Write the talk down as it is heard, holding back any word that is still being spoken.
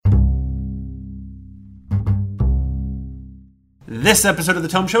This episode of The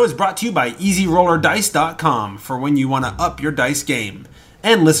Tome Show is brought to you by EasyRollerDice.com for when you want to up your dice game.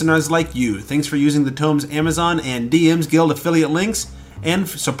 And listeners like you, thanks for using the Tome's Amazon and DM's Guild affiliate links and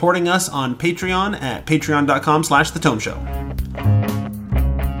for supporting us on Patreon at patreon.com/thetomeshow.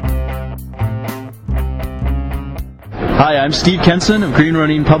 Hi, I'm Steve Kenson of Green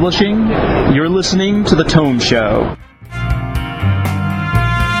Ronin Publishing. You're listening to The Tome Show.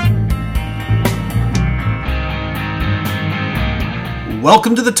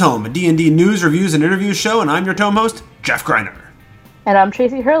 Welcome to The Tome, a D&D news, reviews, and interviews show, and I'm your Tome host, Jeff Greiner. And I'm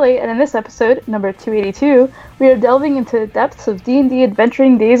Tracy Hurley, and in this episode, number 282, we are delving into the depths of D&D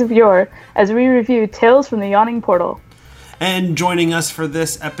adventuring days of yore as we review Tales from the Yawning Portal. And joining us for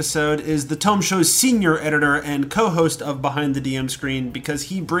this episode is the Tome Show's senior editor and co-host of Behind the DM Screen, because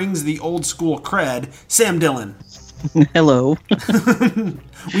he brings the old school cred, Sam Dillon. Hello.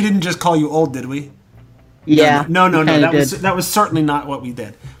 We didn't just call you old, did we? Yeah. No. That was certainly not what we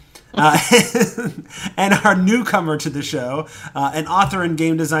did. And our newcomer to the show, an author and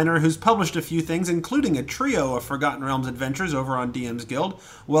game designer who's published a few things, including a trio of Forgotten Realms adventures over on DM's Guild.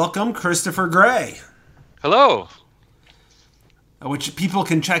 Welcome, Christopher Gray. Hello. Which people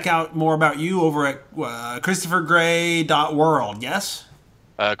can check out more about you over at christophergray.world, yes?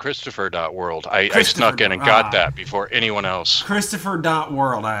 Christopher.world. I snuck in and got that before anyone else.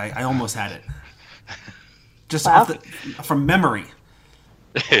 Christopher.world. I almost had it. Just wow. From memory.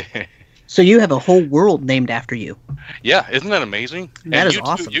 So you have a whole world named after you. Yeah, isn't that amazing? That is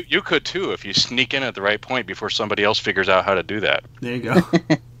awesome. You could too if you sneak in at the right point before somebody else figures out how to do that. There you go.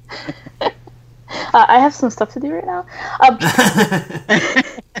 I have some stuff to do right now.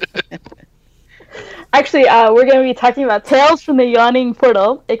 Actually, we're going to be talking about Tales from the Yawning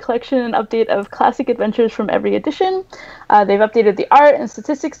Portal, a collection and update of classic adventures from every edition. They've updated the art and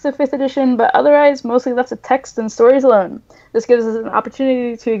statistics to 5th edition, but otherwise mostly left the text and stories alone. This gives us an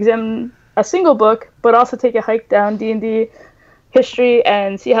opportunity to examine a single book, but also take a hike down D&D history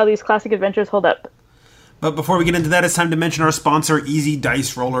and see how these classic adventures hold up. But before we get into that, it's time to mention our sponsor,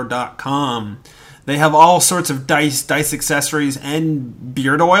 EasyDiceRoller.com. They have all sorts of dice accessories, and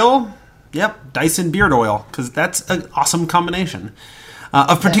beard oil. Yep, dice and beard oil, because that's an awesome combination.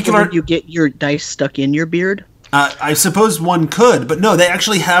 Of particular, you get your dice stuck in your beard? I suppose one could, but no, they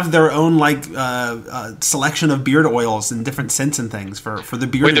actually have their own selection of beard oils and different scents and things for the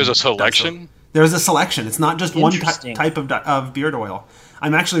beard. Wait, there's a selection? There's a selection. It's not just one type of beard oil.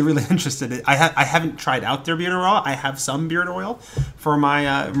 I'm actually really interested. I haven't tried out their beard oil. I have some beard oil for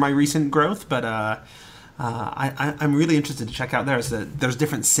my my recent growth, but I'm really interested to check out theirs. There's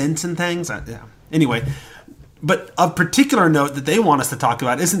different scents and things. Yeah. Anyway, but of particular note that they want us to talk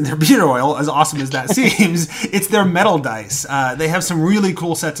about isn't their beard oil, as awesome as that seems. It's their metal dice. They have some really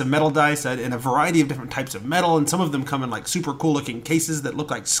cool sets of metal dice in a variety of different types of metal, and some of them come in like super cool looking cases that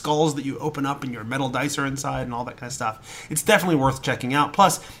look like skulls that you open up and your metal dice are inside and all that kind of stuff. It's definitely worth checking out.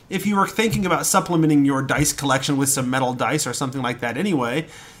 Plus, if you were thinking about supplementing your dice collection with some metal dice or something like that anyway,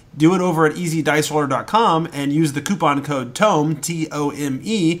 do it over at EasyDiceRoller.com and use the coupon code TOME,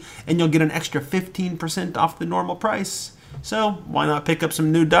 T-O-M-E, and you'll get an extra 15% off the normal price. So why not pick up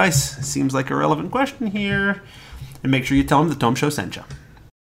some new dice? Seems like a relevant question here. And make sure you tell them the Tome Show sent you.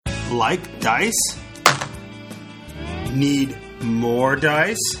 Like dice? Need more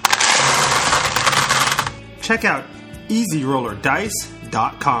dice? Check out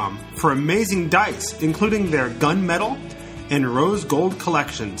EasyRollerDice.com for amazing dice, including their gunmetal and rose gold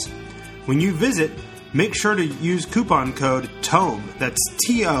collections. When you visit, make sure to use coupon code TOME, that's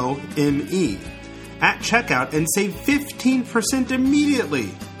T-O-M-E, at checkout and save 15% immediately.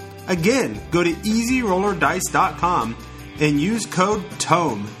 Again, go to EasyRollerDice.com and use code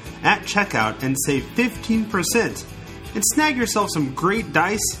TOME at checkout and save 15% and snag yourself some great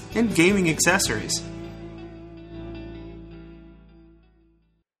dice and gaming accessories.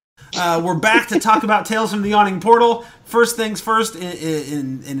 We're back to talk about Tales from the Yawning Portal. First things first,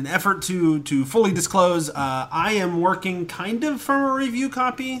 in an effort to fully disclose, I am working kind of from a review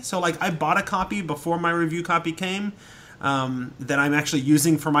copy. So, I bought a copy before my review copy came that I'm actually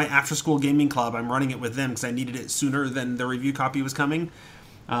using for my after-school gaming club. I'm running it with them because I needed it sooner than the review copy was coming.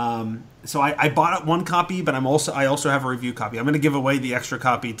 So I bought one copy, but I also have a review copy. I'm going to give away the extra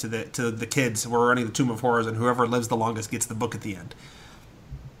copy to the kids. We're running the Tomb of Horrors, and whoever lives the longest gets the book at the end.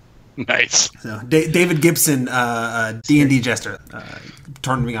 Nice. So David Gibson, D&D Jester,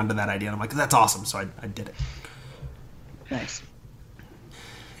 turned me onto that idea, and I'm like, that's awesome, so I did it. Nice.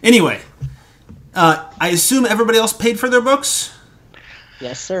 Anyway, I assume everybody else paid for their books?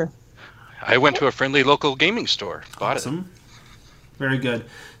 Yes, sir. I went to a friendly local gaming store. Bought awesome. it. Very good.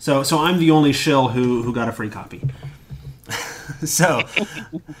 So I'm the only shill who got a free copy. So,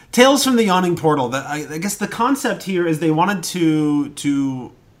 Tales from the Yawning Portal. I guess the concept here is they wanted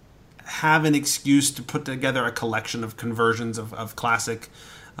to have an excuse to put together a collection of conversions of classic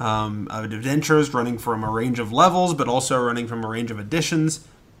adventures, running from a range of levels, but also running from a range of editions.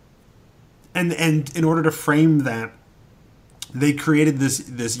 And in order to frame that, they created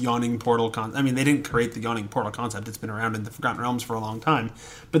this Yawning Portal concept. I mean, they didn't create the Yawning Portal concept. It's been around in the Forgotten Realms for a long time.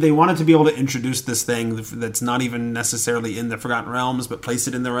 But they wanted to be able to introduce this thing that's not even necessarily in the Forgotten Realms, but place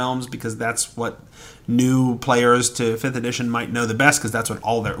it in the realms, because that's what new players to 5th edition might know the best, because that's what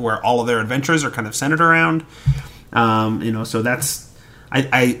where all of their adventures are kind of centered around. So that's...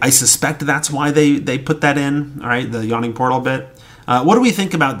 I suspect that's why they put that in, all right, the Yawning Portal bit. What do we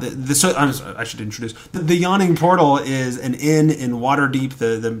think about I should introduce. The Yawning Portal is an inn in Waterdeep,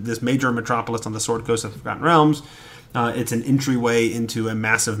 this major metropolis on the Sword Coast of the Forgotten Realms. It's an entryway into a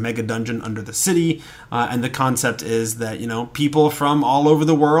massive mega dungeon under the city. And the concept is that, people from all over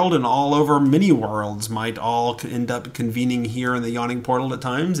the world and all over many worlds might all end up convening here in the Yawning Portal at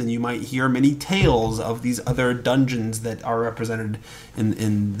times. And you might hear many tales of these other dungeons that are represented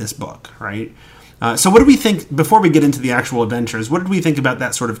in this book, right? So what do we think, before we get into the actual adventures, what did we think about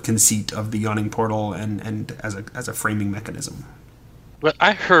that sort of conceit of the Yawning Portal and as a framing mechanism? Well,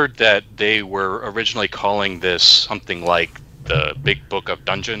 I heard that they were originally calling this something like the Big Book of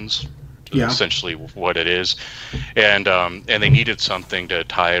Dungeons, essentially what it is, and they needed something to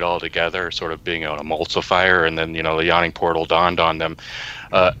tie it all together, sort of being an emulsifier, and then the Yawning Portal dawned on them.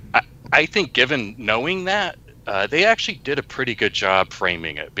 I think, given knowing that, they actually did a pretty good job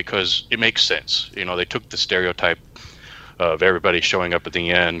framing it, because it makes sense. They took the stereotype of everybody showing up at the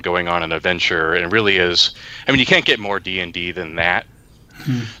end, going on an adventure, and it really is. I mean, you can't get more D&D than that.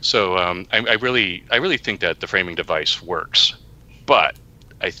 So I really think that the framing device works, but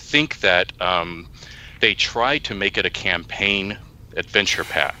I think that they tried to make it a campaign adventure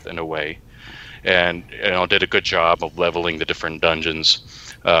path in a way, and did a good job of leveling the different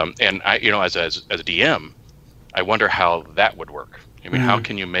dungeons. And I, as a DM, I wonder how that would work. I mean, how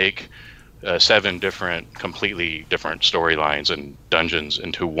can you make 7 completely different storylines and dungeons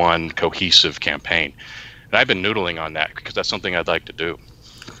into one cohesive campaign? And I've been noodling on that, because that's something I'd like to do.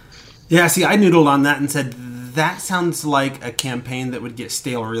 Yeah, see, I noodled on that and said, that sounds like a campaign that would get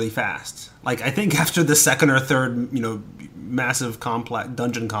stale really fast. Like, I think after the second or third, massive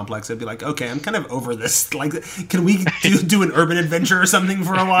dungeon complex, I'd be like, okay, I'm kind of over this. Like, can we do an urban adventure or something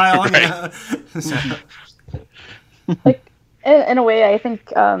for a while? Right. Like, in a way, I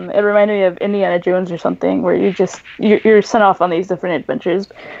think it reminded me of Indiana Jones or something, where you're sent off on these different adventures,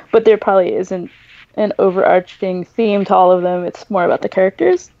 but there probably isn't an overarching theme to all of them. It's more about the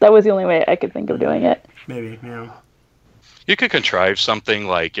characters. That was the only way I could think of doing it. Maybe, yeah. You could contrive something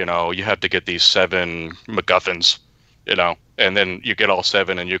like, you have to get these 7 MacGuffins, and then you get all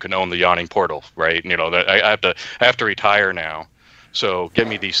 7 and you can own the Yawning Portal, right? I have to retire now. So get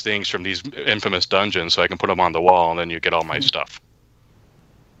me these things from these infamous dungeons so I can put them on the wall, and then you get all my stuff.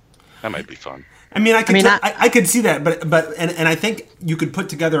 That might be fun. I mean, I could see that, but I think you could put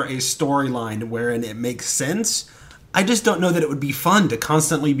together a storyline wherein it makes sense. I just don't know that it would be fun to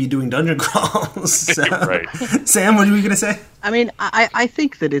constantly be doing dungeon crawls. So. Right. Sam, what are you going to say? I mean, I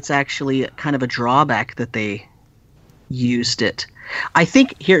think that it's actually kind of a drawback that they used it. I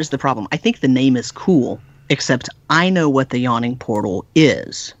think here's the problem. I think the name is cool, except I know what the Yawning Portal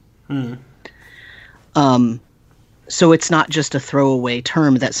is. So it's not just a throwaway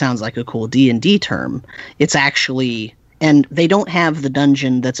term that sounds like a cool D&D term. It's actually... And they don't have the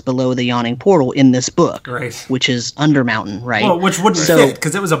dungeon that's below the Yawning Portal in this book, right? Which is Undermountain, right? Well, which wouldn't fit,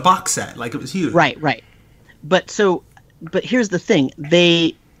 because it was a box set. Like, it was huge. Right. But here's the thing.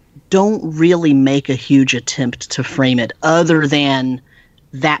 They don't really make a huge attempt to frame it, other than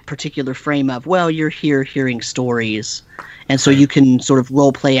that particular frame of, well, you're here hearing stories, and so you can sort of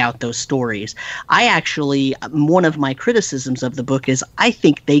role play out those stories. One of my criticisms of the book is I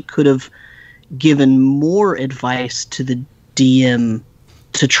think they could have given more advice to the DM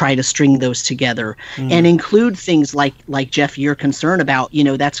to try to string those together and include things like Jeff, you're concerned about,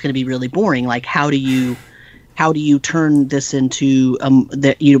 that's going to be really boring. Like, how do you turn this into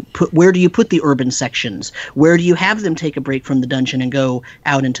where do you put the urban sections? Where do you have them take a break from the dungeon and go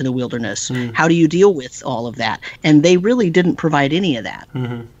out into the wilderness? How do you deal with all of that? And they really didn't provide any of that.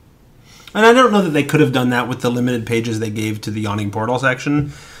 And I don't know that they could have done that with the limited pages they gave to the Yawning Portal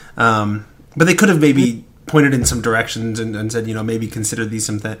section. But they could have maybe pointed in some directions and said, maybe consider these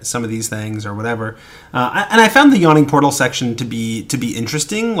some of these things or whatever. And I found the Yawning Portal section to be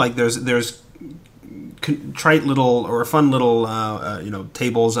interesting. Like, there's trite little or fun little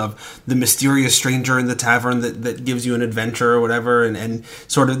tables of the mysterious stranger in the tavern that gives you an adventure or whatever, and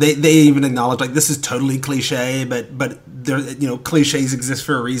sort of they even acknowledge like this is totally cliche, but there cliches exist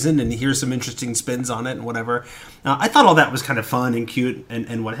for a reason, and here's some interesting spins on it and whatever. I thought all that was kind of fun and cute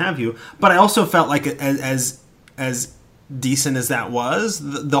and what have you, but I also felt like as decent as that was,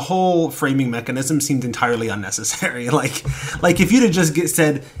 the whole framing mechanism seemed entirely unnecessary. Like if you'd have just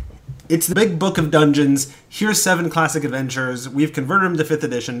said, it's the big book of dungeons, here's 7 classic adventures, we've converted them to 5th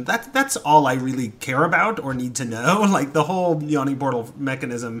edition, that's all I really care about or need to know. Like the whole Yawning Portal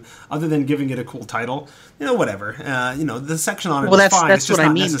mechanism, other than giving it a cool title, whatever. The section on it is fine, it's just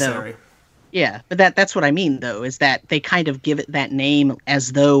not necessary. Though. Yeah, but that's what I mean, though, is that they kind of give it that name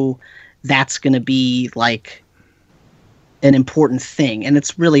as though that's going to be like an important thing, and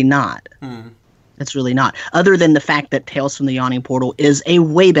it's really not. It's really not. Other than the fact that Tales from the Yawning Portal is a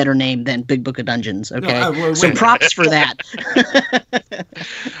way better name than Big Book of Dungeons. Okay, so props for that.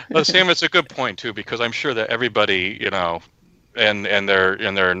 Well, Sam, it's a good point too, because I'm sure that everybody, and their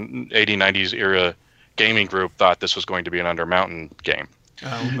 80s, 90s era gaming group thought this was going to be an Undermountain game.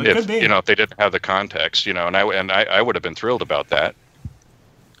 If they didn't have the context, and I would have been thrilled about that.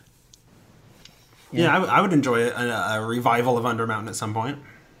 Yeah, I would enjoy a revival of Undermountain at some point.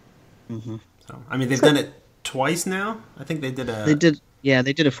 Mm-hmm. So, I mean, they've done it twice now. I think they did a. They did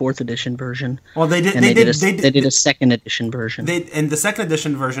a 4th edition version. Well, they did. They did a 2nd edition version. And the 2nd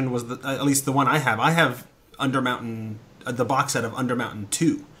edition version was at least the one I have. I have Undermountain, the box set of Undermountain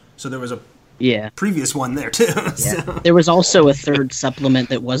 2. So there was a previous one there too. Yeah. So. There was also a 3rd supplement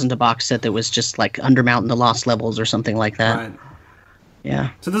that wasn't a box set, that was just like Undermountain: The Lost Levels or something like that. Right.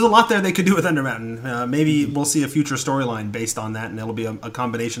 Yeah. So there's a lot there they could do with Undermountain. Maybe we'll see a future storyline based on that, and it'll be a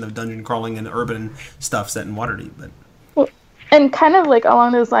combination of dungeon crawling and urban stuff set in Waterdeep. Well, and kind of like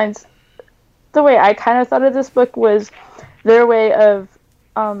along those lines, the way I kind of thought of this book was their way of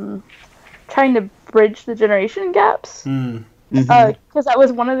trying to bridge the generation gaps. Because that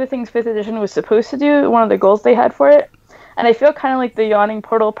was one of the things 5th edition was supposed to do, one of the goals they had for it. And I feel kind of like the Yawning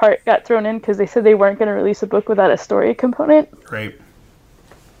Portal part got thrown in because they said they weren't going to release a book without a story component. Right.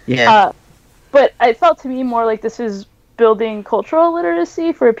 Yeah. But it felt to me more like this is building cultural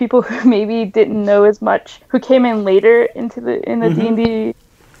literacy for people who maybe didn't know as much, who came in later in the D&D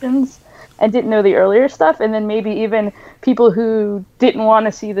editions and didn't know the earlier stuff, and then maybe even people who didn't want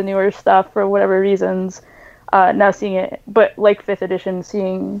to see the newer stuff for whatever reasons, now seeing it, but like 5th edition,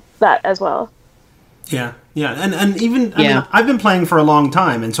 seeing that as well. Yeah, and even I mean, I've been playing for a long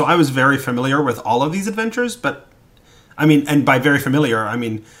time, and so I was very familiar with all of these adventures. But I mean, and by very familiar, I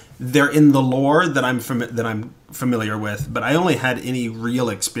mean they're in the lore that I'm familiar with. But I only had any real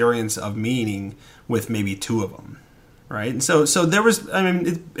experience of meaning with maybe 2 of them, right? And so there was. I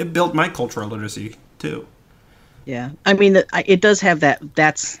mean, it built my cultural literacy too. Yeah, I mean, it does have that.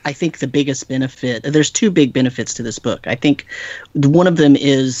 That's, I think, the biggest benefit. There's 2 big benefits to this book. I think one of them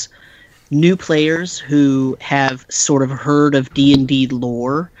is new players who have sort of heard of D&D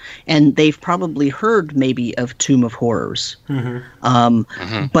lore, and they've probably heard maybe of Tomb of Horrors,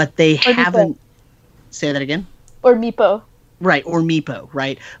 but they haven't. Say that again. Or Meepo. Right, or Meepo,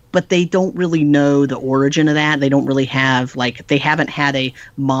 right? But they don't really know the origin of that. They don't really have, they haven't had a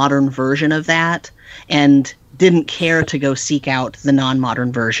modern version of that, and didn't care to go seek out the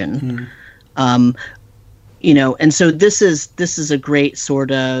non-modern version. And so this is a great sort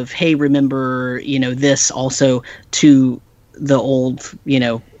of, hey, remember, this also to the old,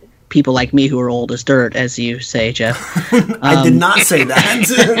 people like me who are old as dirt, as you say, Jeff. I did not say that.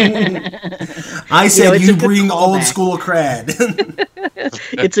 I said you bring old school cred.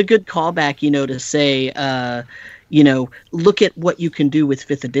 It's a good callback, to say, look at what you can do with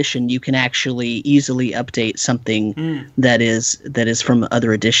 5th edition. You can actually easily update something that is from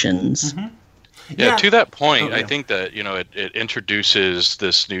other editions. Yeah, to that point, I think that it introduces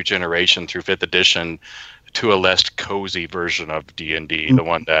this new generation through 5th edition to a less cozy version of D&D, the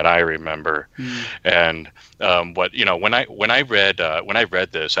one that I remember. And when I read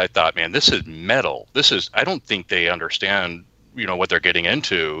this, I thought, man, this is metal. I don't think they understand what they're getting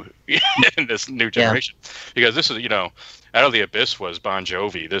into in this new generation, because this is Out of the Abyss was Bon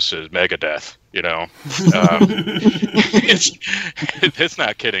Jovi. This is Megadeth. It's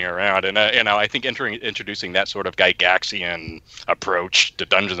not kidding around, and I think introducing that sort of Gygaxian approach to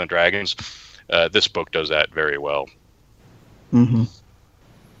Dungeons and Dragons, this book does that very well. Mm-hmm.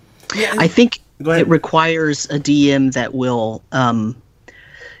 Yeah, I think it requires a DM that will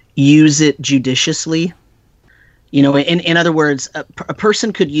use it judiciously. You know, in other words, a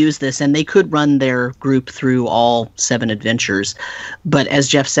person could use this and they could run their group through all 7 adventures. But as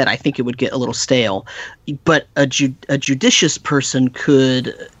Jeff said, I think it would get a little stale. But a judicious person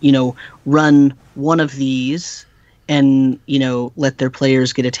could, you know, run one of these and, you know, let their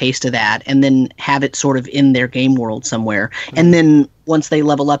players get a taste of that and then have it sort of in their game world somewhere. Mm-hmm. And then once they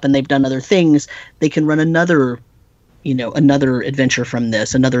level up and they've done other things, they can run another adventure from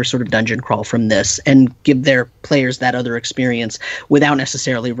this, another sort of dungeon crawl from this, and give their players that other experience without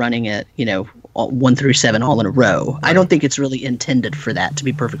necessarily running it, you know, 1 through 7 all in a row. I don't think it's really intended for that, to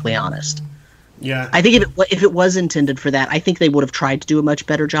be perfectly honest. Yeah. I think if it was intended for that, I think they would have tried to do a much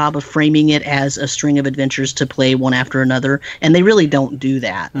better job of framing it as a string of adventures to play one after another, and they really don't do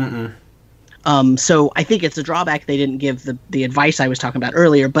that. Mm-mm. So I think it's a drawback they didn't give the advice I was talking about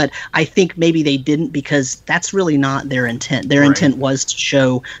earlier, but I think maybe they didn't because that's really not their intent. Their intent was to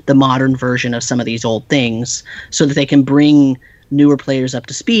show the modern version of some of these old things so that they can bring newer players up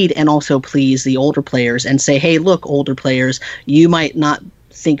to speed and also please the older players and say, hey, look, older players, you might not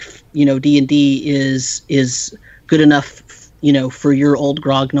think, you know, D&D is good enough, you know, for your old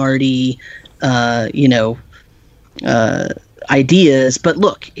grognardy, ideas, but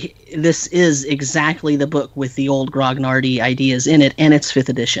look, this is exactly the book with the old grognardy ideas in it, and it's 5th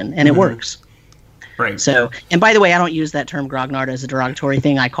edition, and it works. Right. So, and by the way, I don't use that term grognard as a derogatory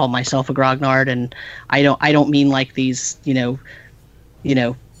thing. I call myself a grognard, and I don't mean like these, you know,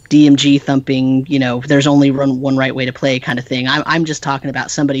 DMG thumping, you know, there's only one right way to play kind of thing. I'm just talking about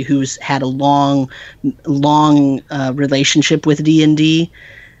somebody who's had a long relationship with D&D,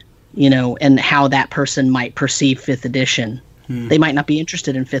 you know, and how that person might perceive 5th edition. They might not be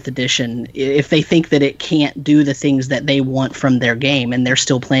interested in 5th edition if they think that it can't do the things that they want from their game and they're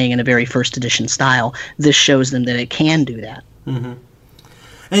still playing in a very 1st edition style. This shows them that it can do that. Mm-hmm.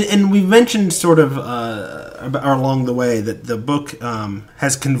 And we mentioned sort of along the way that the book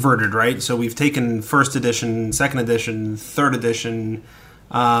has converted, right? So we've taken 1st edition, 2nd edition, 3rd edition.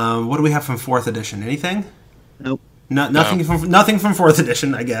 What do we have from 4th edition? Anything? Nope. Nothing from 4th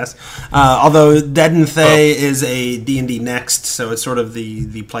edition, I guess. Although Dead and Thay is a D&D Next, so it's sort of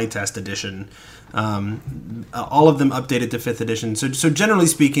the playtest edition. All of them updated to 5th edition. So generally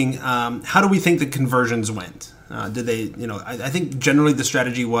speaking, how do we think the conversions went? Did they, you know, I think generally the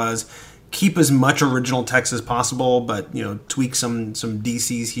strategy was keep as much original text as possible, but, you know, tweak some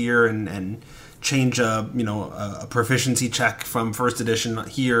DCs here and change a proficiency check from 1st edition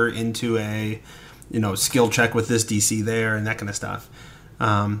here into a, you know, skill check with this DC there and that kind of stuff.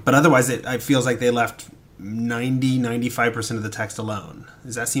 But otherwise, it feels like they left 95% of the text alone.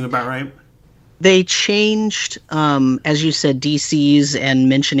 Does that seem about right? They changed, as you said, DCs and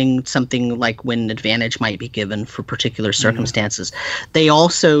mentioning something like when advantage might be given for particular circumstances. They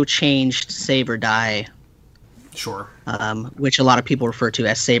also changed save or die. Sure. Which a lot of people refer to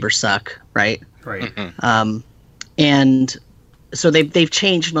as save or suck, right? Right. And so they've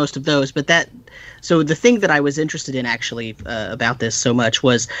changed most of those, but so the thing that I was interested in actually about this so much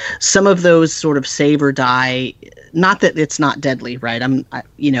was some of those sort of save or die. Not that it's not deadly, right?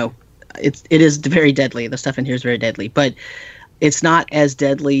 It is very deadly. The stuff in here is very deadly, but it's not as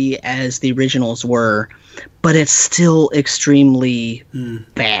deadly as the originals were. But it's still extremely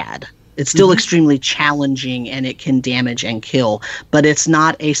bad. It's still extremely challenging, and it can damage and kill. But it's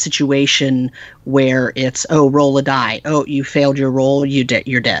not a situation where it's roll a die. Oh, you failed your roll. You're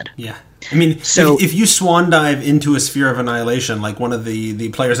dead. Yeah. I mean, so if you swan dive into a sphere of annihilation, like one of the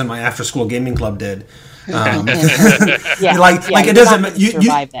players in my after-school gaming club did, it doesn't.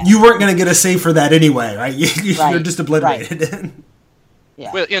 You weren't going to get a save for that anyway, right? You're just obliterated. Right.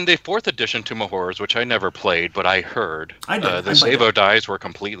 Yeah. Well, in the 4th edition Tomb of Horrors, which I never played, but I heard, the save dies were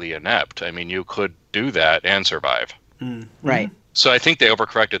completely inept. I mean, you could do that and survive. Right. So I think they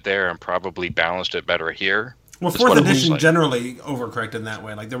overcorrected there and probably balanced it better here. Well, 4th edition generally overcorrected that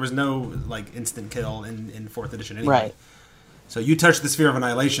way. Like, there was no, like, instant kill in 4th edition anyway. Right. So you touch the Sphere of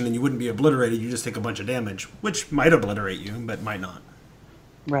Annihilation and you wouldn't be obliterated. You just take a bunch of damage, which might obliterate you, but might not.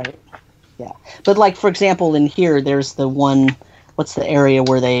 Right. Yeah. But, like, for example, in here, there's the one... What's the area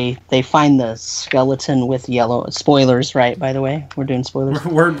where they find the skeleton with yellow... Spoilers, right, by the way? We're doing spoilers.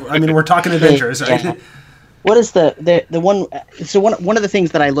 We're talking adventures, right? Yeah. What is the one? So one of the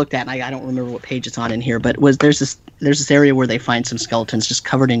things that I looked at, and I don't remember what page it's on in here, but there's this area where they find some skeletons just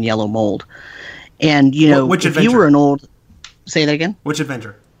covered in yellow mold, and which if adventure? You were an old, say that again. Which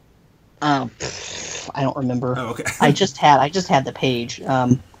adventure? I don't remember. Oh, okay. I just had the page.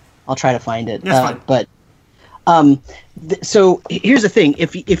 I'll try to find it. That's fine. But So here's the thing: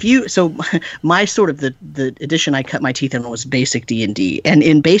 if you my sort of the edition I cut my teeth in was basic D&D, and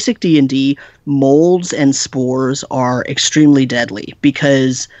in basic D&D, molds and spores are extremely deadly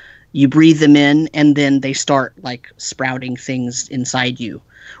because you breathe them in and then they start like sprouting things inside you,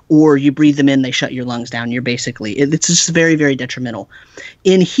 or you breathe them in, they shut your lungs down. It's just very, very detrimental.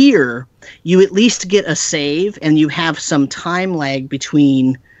 In here, you at least get a save, and you have some time lag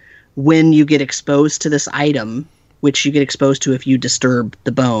between when you get exposed to this item, which you get exposed to if you disturb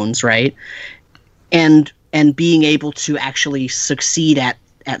the bones, right? And being able to actually succeed at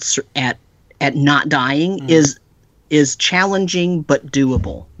not dying is challenging but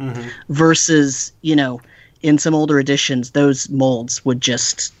doable. Mm-hmm. Versus, in some older editions, those molds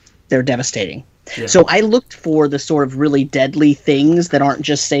they're devastating. Yeah. So I looked for the sort of really deadly things that aren't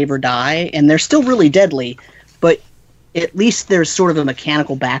just save or die, and they're still really deadly, but at least there's sort of a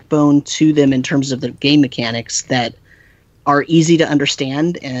mechanical backbone to them in terms of the game mechanics that are easy to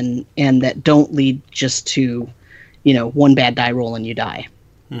understand and that don't lead just to, one bad die roll and you die.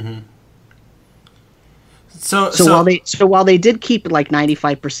 Mm-hmm. So while they did keep like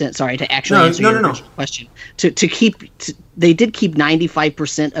 95%, sorry, to actually answer your original question, they did keep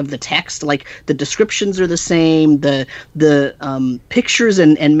 95% of the text. Like the descriptions are the same, the pictures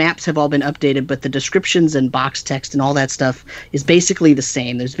and maps have all been updated, but the descriptions and box text and all that stuff is basically the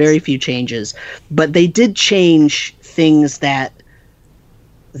same. There's very few changes, but they did change things that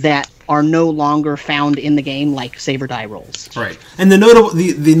are no longer found in the game, like save or die rolls. Right, and the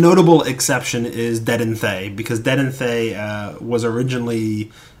notable exception is Dead and Thay, because Dead and Thay was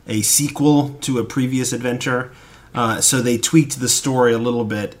originally a sequel to a previous adventure, so they tweaked the story a little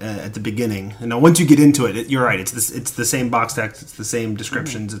bit at the beginning. And now, once you get into it, you're right. It's the same box text, it's the same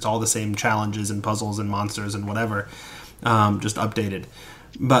descriptions, mm-hmm. It's all the same challenges and puzzles and monsters and whatever, just updated.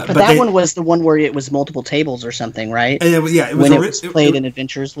 But that one was the one where it was multiple tables or something, right? It was when it was played in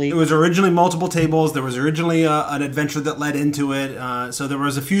Adventures League. It was originally multiple tables. There was originally an adventure that led into it. So there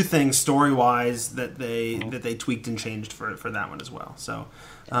was a few things story-wise that they tweaked and changed for that one as well. So,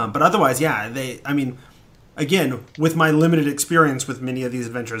 but otherwise, yeah, again, with my limited experience with many of these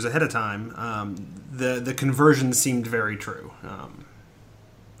adventures ahead of time, the conversion seemed very true.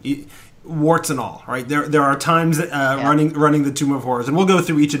 Warts and all, right? There are times running the Tomb of Horrors, and we'll go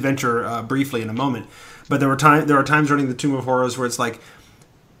through each adventure briefly in a moment. But there are times running the Tomb of Horrors where it's like,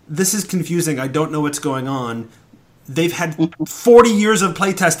 this is confusing. I don't know what's going on. They've had 40 years of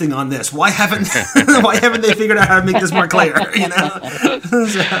playtesting on this. Why haven't they figured out how to make this more clear?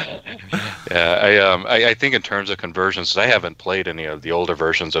 Yeah, I think in terms of conversions, I haven't played any of the older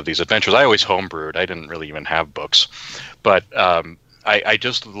versions of these adventures. I always homebrewed. I didn't really even have books, but I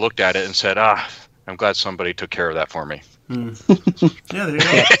just looked at it and said, I'm glad somebody took care of that for me. Yeah, there you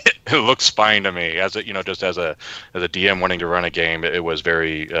go. It looks fine to me. As just as a DM wanting to run a game, it was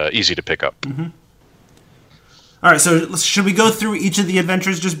very easy to pick up. Mm-hmm. All right, so should we go through each of the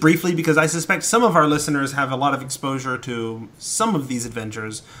adventures just briefly? Because I suspect some of our listeners have a lot of exposure to some of these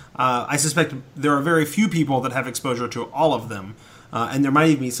adventures. I suspect there are very few people that have exposure to all of them. And there might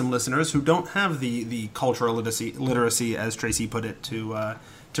even be some listeners who don't have the cultural literacy, as Tracy put it, to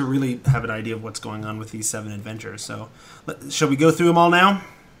really have an idea of what's going on with these 7 adventures. So, shall we go through them all now?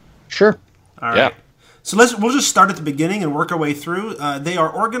 Sure. All right. Yeah. So we'll just start at the beginning and work our way through. They are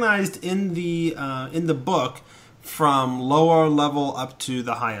organized in the book from lower level up to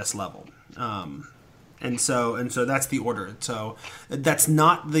the highest level. And so that's the order. So that's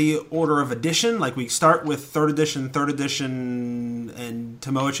not the order of edition. Like we start with 3rd edition, and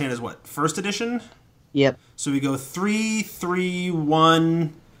Tomoe-chan is what? 1st edition? Yep. So we go 3, 3,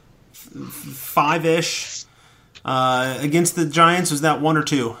 1, 5-ish. Against the Giants, was that 1 or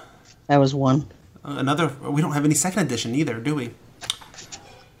 2? That was 1. We don't have any 2nd edition either, do we?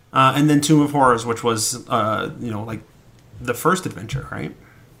 And then Tomb of Horrors, which was, like the first adventure, right?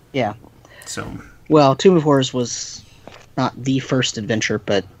 Yeah. So. Well, Tomb of Horrors was not the first adventure,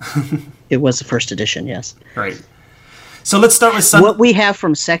 but it was the 1st edition, yes. Right. So let's start with What we have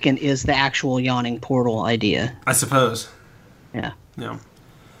from 2nd is the actual yawning portal idea. I suppose. Yeah. Yeah.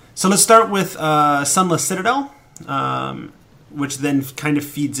 So let's start with Sunless Citadel, which then kind of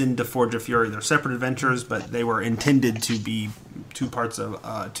feeds into Forge of Fury. They're separate adventures, but they were intended to be two parts of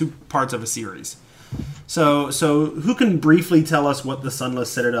a series. So who can briefly tell us what the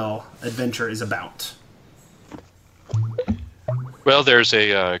Sunless Citadel adventure is about? Well, there's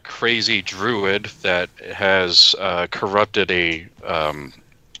a crazy druid that has corrupted a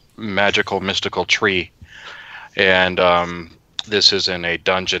magical, mystical tree. And this is in a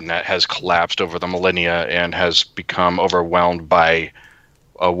dungeon that has collapsed over the millennia and has become overwhelmed by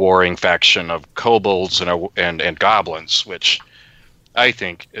a warring faction of kobolds and goblins, which I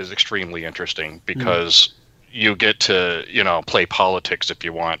think is extremely interesting because you get to, play politics if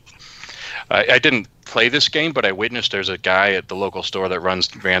you want. I didn't play this game, but I witnessed there's a guy at the local store that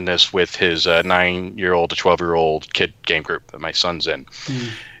ran this with his 9-year-old to 12-year-old kid game group that my son's in.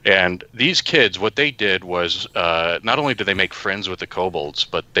 And these kids, what they did was not only did they make friends with the kobolds,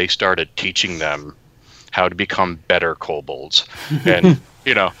 but they started teaching them how to become better kobolds and,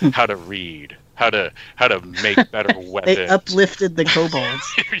 how to read, how to make better weapons. They uplifted the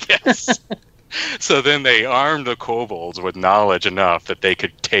kobolds. Yes. So then they armed the kobolds with knowledge enough that they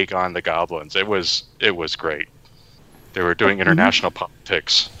could take on the goblins. It was great. They were doing international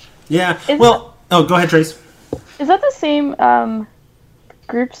politics. Yeah. Go ahead, Trace. Is that the same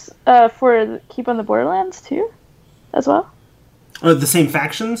groups for Keep on the Borderlands too, as well? Or the same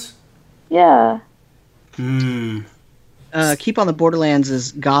factions? Yeah. Keep on the Borderlands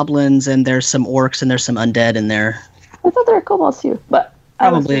is goblins, and there's some orcs, and there's some undead in there. I thought there were kobolds too, but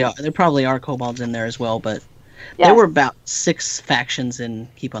there probably are kobolds in there as well. But there were about 6 factions in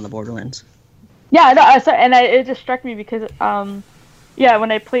Keep on the Borderlands. Yeah, no, it just struck me because when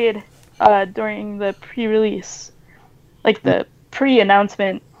I played during the pre-release, like the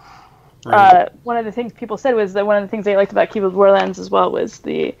pre-announcement, one of the things people said was that one of the things they liked about Keep on the Borderlands as well was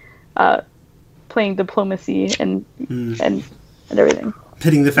the playing diplomacy and everything.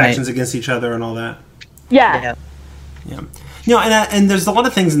 Pitting the factions against each other and all that. Yeah. And there's a lot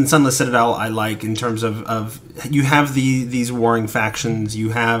of things in Sunless Citadel I like in terms of you have these warring factions.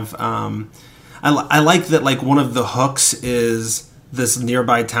 You have I like that, like, one of the hooks is this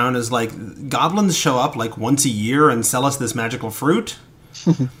nearby town is like goblins show up like once a year and sell us this magical fruit.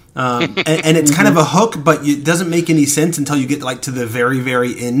 And it's kind of a hook, but it doesn't make any sense until you get like to the very,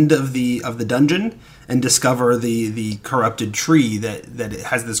 very end of the dungeon and discover the corrupted tree that it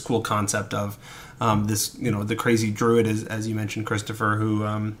has this cool concept of this, the crazy druid, as you mentioned, Christopher,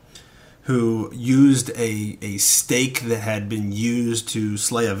 who used a stake that had been used to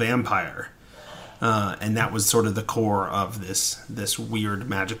slay a vampire, and that was sort of the core of this weird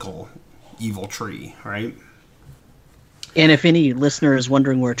magical evil tree, right? And if any listener is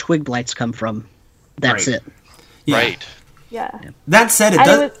wondering where twig blights come from, that's it. Yeah. Right. Yeah. That said,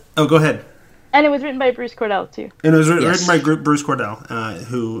 go ahead. And it was written by Bruce Cordell too. And it was written by Bruce Cordell,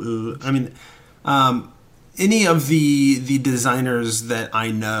 who I mean, any of the designers that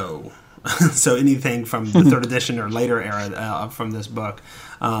I know, so anything from the 3rd edition or later era from this book,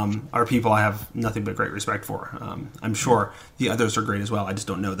 are people I have nothing but great respect for. I'm sure the others are great as well. I just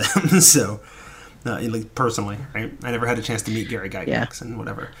don't know them. So. Personally, right? I never had a chance to meet Gary Gygax and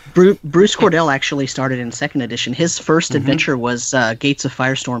whatever. Bruce Cordell actually started in 2nd edition. His first adventure was Gates of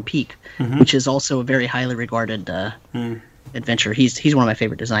Firestorm Peak, which is also a very highly regarded adventure. He's one of my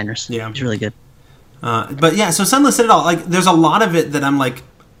favorite designers. Yeah, he's really good. So Sunless Citadel, like, there's a lot of it that I'm like,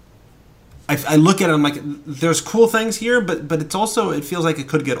 I look at it, I'm like, there's cool things here, but it's also, it feels like it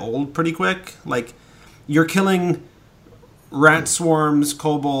could get old pretty quick. Like, you're killing rat swarms,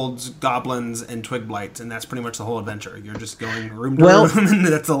 kobolds, goblins, and twig blights, and that's pretty much the whole adventure. You're just going room to room, and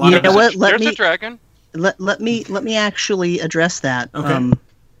that's a lot of it. There's a dragon. Let me actually address that. Okay.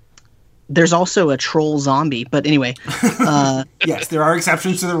 There's also a troll zombie, but anyway. Yes, there are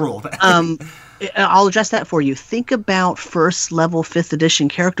exceptions to the rule. I'll address that for you. Think about 1st level 5th edition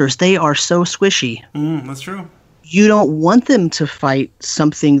characters. They are so squishy. That's true. You don't want them to fight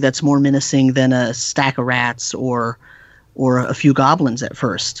something that's more menacing than a stack of rats or a few goblins at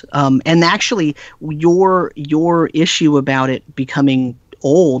first. And actually, your issue about it becoming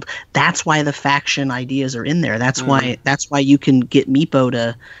old, that's why the faction ideas are in there. That's why you can get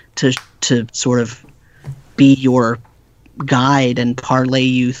Meepo to sort of be your guide and parlay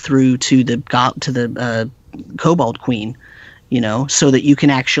you through to the Kobold Queen, so that you can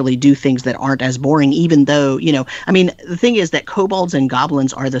actually do things that aren't as boring, even though, I mean, the thing is that kobolds and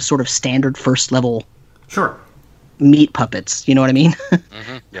goblins are the sort of standard 1st level meat puppets, you know what I mean?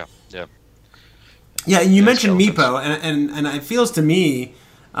 Yeah. And you mentioned Meepo, and it feels to me,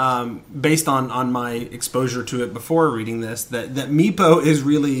 based on my exposure to it before reading this, that Meepo is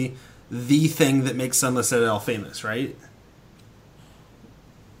really the thing that makes Sunless Citadel famous, right?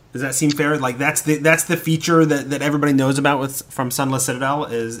 Does that seem fair? Like, that's the feature that everybody knows about from Sunless Citadel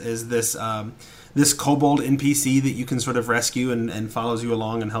is this this kobold NPC that you can sort of rescue and follows you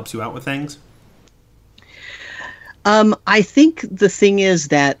along and helps you out with things. I think the thing is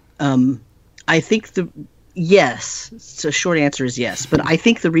that yes. So short answer is yes. But I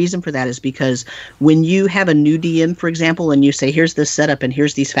think the reason for that is because when you have a new DM, for example, and you say, here's this setup and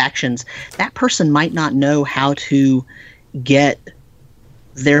here's these factions, that person might not know how to get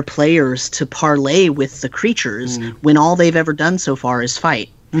their players to parlay with the creatures when all they've ever done so far is fight.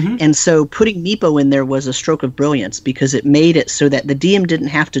 And so putting Meepo in there was a stroke of brilliance because it made it so that the DM didn't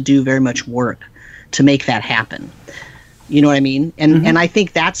have to do very much work to make that happen. You know what I mean? And I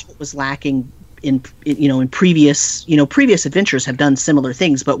think that's what was lacking in previous adventures have done similar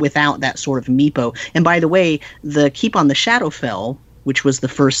things, but without that sort of Meepo. And by the way, the Keep on the Shadowfell, which was the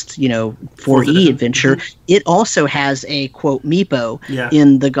first 4E adventure, it also has a quote Meepo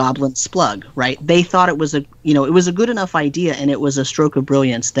in the Goblin Splug, right? They thought it was a good enough idea, and it was a stroke of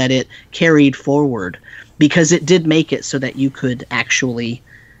brilliance that it carried forward because it did make it so that you could actually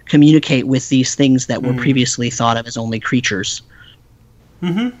communicate with these things that were previously thought of as only creatures.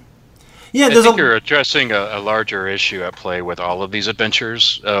 Yeah, I think you're addressing a larger issue at play with all of these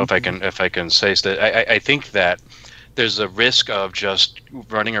adventures. If I can say that, I think that there's a risk of just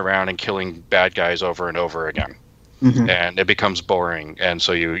running around and killing bad guys over and over again, and it becomes boring. And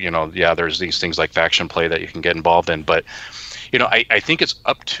so there's these things like faction play that you can get involved in, but I think it's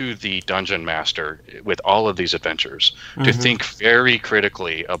up to the dungeon master with all of these adventures to think very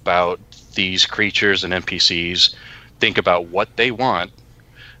critically about these creatures and NPCs, think about what they want.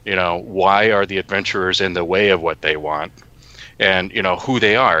 Why are the adventurers in the way of what they want? And, who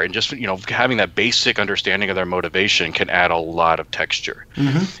they are. And just, having that basic understanding of their motivation can add a lot of texture.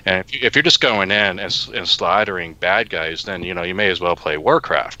 And if you're just going in and slaughtering bad guys, then, you may as well play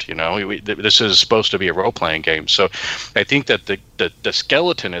Warcraft. This is supposed to be a role-playing game. So I think that the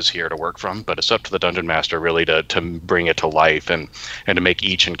skeleton is here to work from, but it's up to the dungeon master really to bring it to life and to make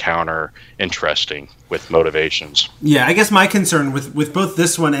each encounter interesting with motivations. Yeah, I guess my concern with both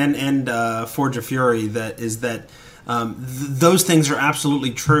this one and Forge of Fury is that those things are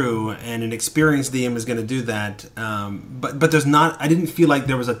absolutely true, and an experienced DM is going to do that. But there's not. I didn't feel like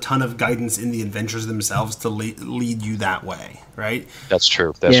there was a ton of guidance in the adventures themselves to lead you that way, right? That's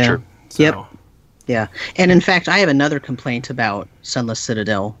true. That's true. So. Yep. Yeah, and in fact, I have another complaint about Sunless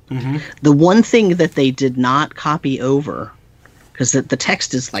Citadel. The one thing that they did not copy over, because the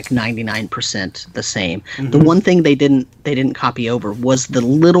text is like 99% the same. The one thing they didn't copy over was the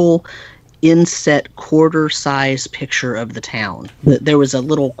little inset quarter size picture of the town. There was a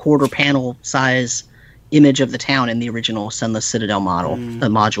little quarter panel size image of the town in the original Sunless Citadel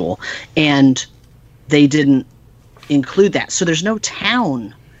module, and they didn't include that. So there's no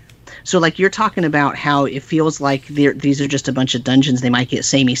town. So like you're talking about how it feels like these are just a bunch of dungeons, they might get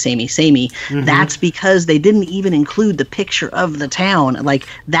samey. That's because they didn't even include the picture of the town. Like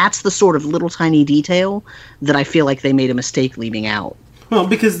that's the sort of little tiny detail that I feel like they made a mistake leaving out. Well,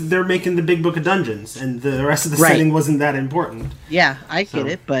 because they're making the big book of dungeons, and the rest of the setting wasn't that important. Yeah, I get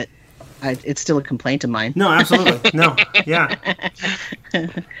it, but it's still a complaint of mine. No, absolutely. No, yeah.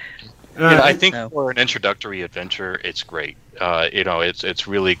 I think for an introductory adventure, it's great. It's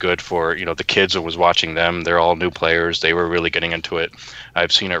really good for the kids that was watching them. They're all new players. They were really getting into it.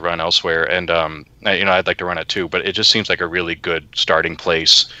 I've seen it run elsewhere, and I'd like to run it too. But it just seems like a really good starting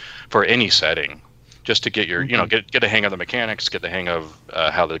place for any setting. Just to get your, get a hang of the mechanics, get the hang of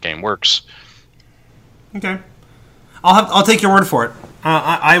how the game works. Okay, I'll take your word for it.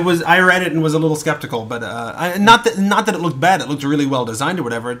 I read it and was a little skeptical, but not that it looked bad. It looked really well designed or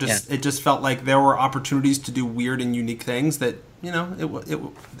whatever. It just felt like there were opportunities to do weird and unique things that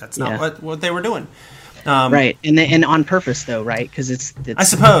that's not what they were doing. Right, and on purpose though, right? Because it's I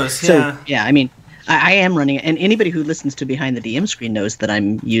suppose. So, yeah. I mean, I am running it, and anybody who listens to Behind the DM Screen knows that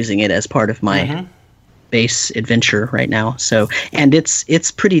I'm using it as part of my base adventure right now. So, and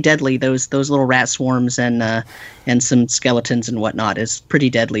it's pretty deadly. Those little rat swarms and some skeletons and whatnot is pretty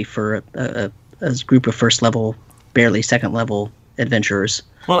deadly for a group of first level, barely second level adventurers.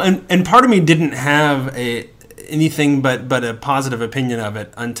 Well, and part of me didn't have anything but a positive opinion of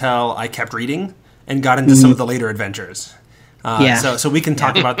it until I kept reading and got into some of the later adventures. So we can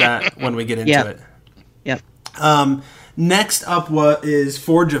talk about that when we get into it. Yep. Next up is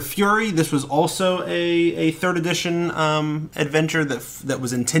Forge of Fury. This was also a third edition adventure that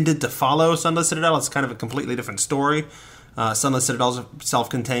was intended to follow Sunless Citadel. It's kind of a completely different story. Sunless Citadel is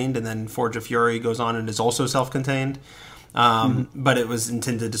self-contained, and then Forge of Fury goes on and is also self-contained. But it was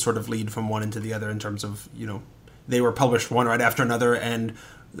intended to sort of lead from one into the other in terms of, they were published one right after another, and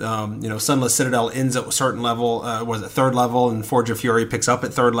Sunless Citadel ends at a certain level, was at third level, and Forge of Fury picks up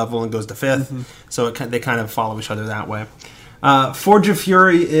at third level and goes to fifth. So they kind of follow each other that way. Forge of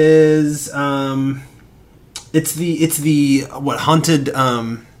Fury is it's the haunted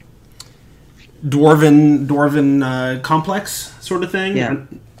dwarven complex sort of thing. Yeah.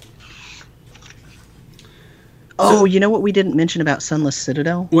 Oh, you know what we didn't mention about Sunless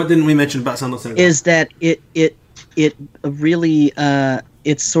Citadel? What didn't we mention about Sunless Citadel? Is that it really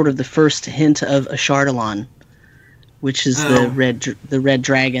it's sort of the first hint of a Shardalon, which is the red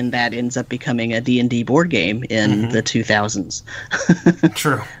dragon that ends up becoming a D&D board game in the 2000s.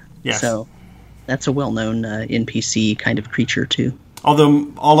 True. Yes. So that's a well-known NPC kind of creature too.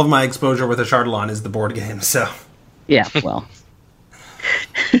 Although all of my exposure with a Shardalon is the board game, so yeah, well,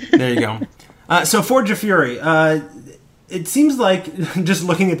 there you go. So Forge of Fury. It seems like, just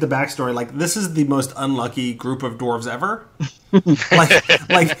looking at the backstory, like this is the most unlucky group of dwarves ever.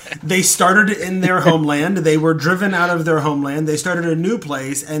 like they started in their homeland, they were driven out of their homeland, they started a new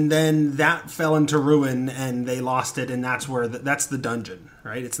place, and then that fell into ruin, and they lost it, and that's where that's the dungeon,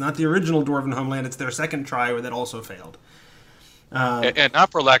 right? It's not the original dwarven homeland; it's their second try that also failed. And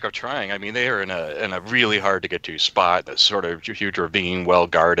not for lack of trying. I mean, they are in a really hard to get to spot. That's sort of huge ravine, well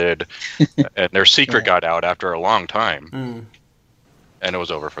guarded, and their secret got out after a long time, and it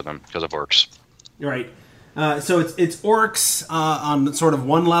was over for them because of orcs. Right. So it's orcs on sort of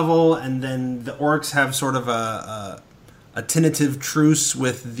one level, and then the orcs have sort of a tentative truce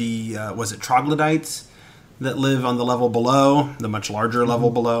with the was it troglodytes that live on the level below, the much larger level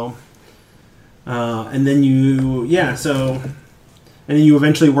below, and then and then you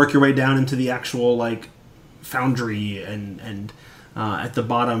eventually work your way down into the actual like foundry, and at the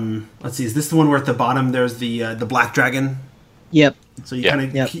bottom. Let's see, is this the one where at the bottom there's the black dragon? Yep. So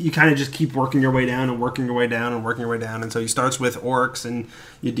you kind of just keep working your way down and working your way down and working your way down, and so you starts with orcs and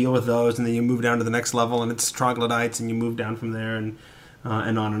you deal with those, and then you move down to the next level and it's troglodytes, and you move down from there and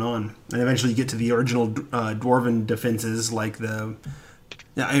on and on, and eventually you get to the original dwarven defenses like the.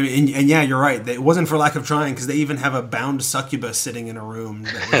 Yeah, and you're right. It wasn't for lack of trying, because they even have a bound succubus sitting in a room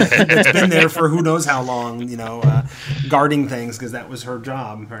that's been there for who knows how long, guarding things, because that was her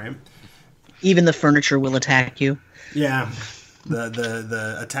job, right? Even the furniture will attack you. Yeah,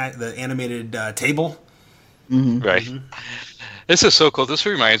 the attack, the animated table. Mm-hmm. Right. Mm-hmm. This is so cool. This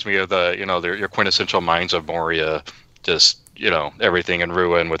reminds me of your quintessential Mines of Moria, just everything in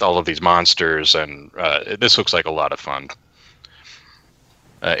ruin with all of these monsters, and this looks like a lot of fun.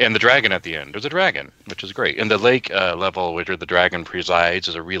 And the dragon at the end. There's a dragon, which is great. And the lake level where the dragon presides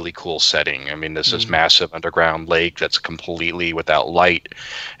is a really cool setting. I mean, this is massive underground lake that's completely without light,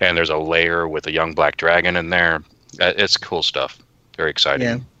 and there's a lair with a young black dragon in there. It's cool stuff. Very exciting.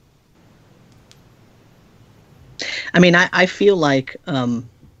 Yeah. I mean, I feel like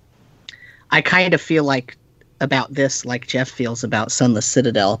I kind of feel like about this, like Jeff feels about Sunless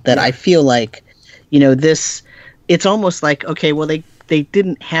Citadel, that I feel like, this, it's almost like, okay, well, they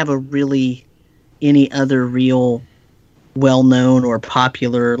didn't have any other real well-known or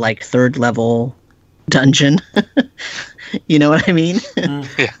popular like third level dungeon. You know what I mean?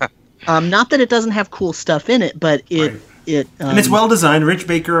 Yeah. Not that it doesn't have cool stuff in it, but it and it's well designed. Rich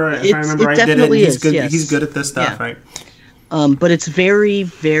Baker, if I remember right, did it. He's good. Yes. He's good at this stuff, yeah. Right? But it's very,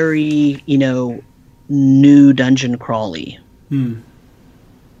 very new dungeon crawly.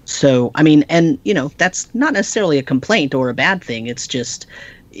 So, I mean, and, that's not necessarily a complaint or a bad thing. It's just,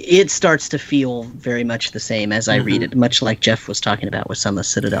 it starts to feel very much the same as I read it, much like Jeff was talking about with Sunless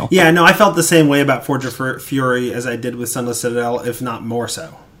Citadel. Yeah, no, I felt the same way about Forge of Fury as I did with Sunless Citadel, if not more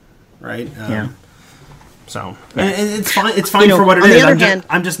so. Right? Yeah. So, and it's fine. It's fine for what it is.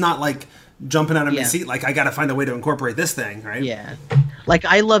 I'm just not, like, jumping out of my seat, like, I got to find a way to incorporate this thing, right? Yeah. Like,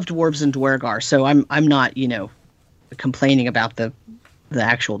 I love Dwarves and Dwergar, so I'm not, complaining about the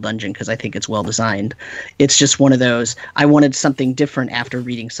actual dungeon because I think it's well designed. It's just one of those, I wanted something different after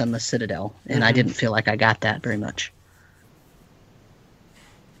reading Sunless Citadel, and I didn't feel like I got that very much.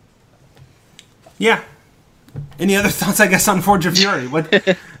 Yeah. Any other thoughts, I guess, on Forge of Fury? What?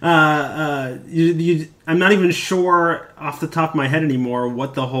 I'm not even sure off the top of my head anymore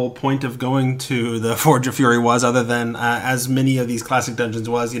what the whole point of going to the Forge of Fury was, other than, as many of these classic dungeons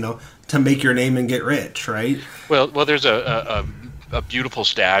was, to make your name and get rich, right? Well, there's a beautiful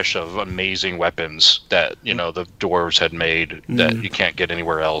stash of amazing weapons that the dwarves had made that you can't get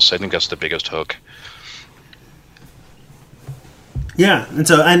anywhere else. I think that's the biggest hook. Yeah, and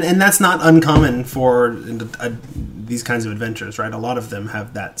so and that's not uncommon for these kinds of adventures, right? A lot of them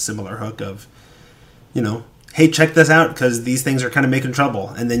have that similar hook of, hey, check this out because these things are kind of making trouble,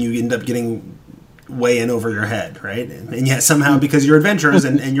 and then you end up getting way in over your head, right? And yet somehow, because you're adventurers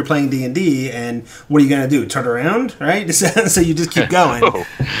and you're playing D&D, and what are you going to do? Turn around, right? So you just keep going.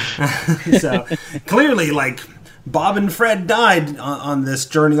 So clearly, like, Bob and Fred died on this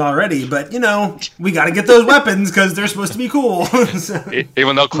journey already, but, we got to get those weapons because they're supposed to be cool. So.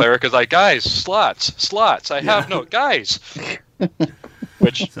 Even though Cleric is like, guys, slots, I have no, guys.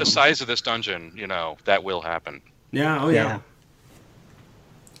 Which, the size of this dungeon, that will happen. Yeah, oh yeah.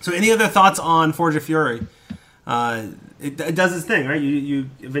 So any other thoughts on Forge of Fury? it does its thing, right? You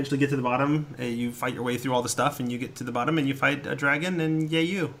eventually get to the bottom, you fight your way through all the stuff, and you get to the bottom, and you fight a dragon, and yay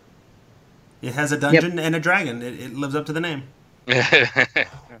you. It has a dungeon and a dragon. It lives up to the name. I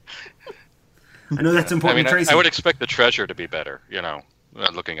know that's important, Tracy. I would expect the treasure to be better,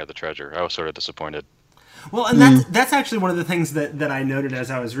 looking at the treasure. I was sort of disappointed. Well, and that's actually one of the things that I noted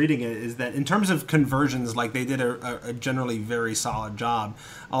as I was reading it, is that in terms of conversions, like, they did a generally very solid job.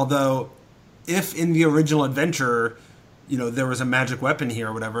 Although, if in the original adventure, there was a magic weapon here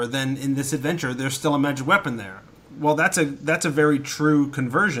or whatever, then in this adventure, there's still a magic weapon there. Well, that's a very true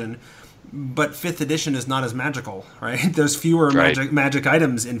conversion. But 5th edition is not as magical, right? There's fewer magic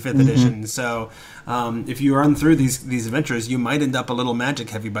items in 5th edition. So if you run through these adventures, you might end up a little magic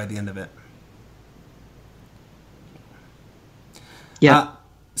heavy by the end of it. Yeah.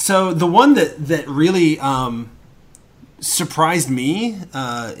 So the one that really surprised me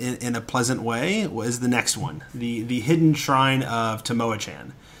in a pleasant way was the next one, the Hidden Shrine of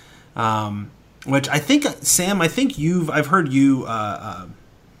Tomoe-chan, which I think, Sam, I've heard you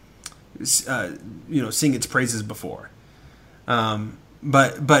sing its praises before,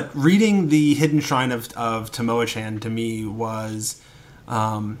 but reading the Hidden Shrine of Tomoe-chan to me was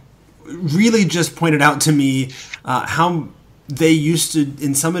really just pointed out to me how they used to,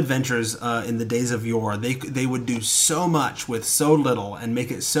 in some adventures in the days of yore, they would do so much with so little and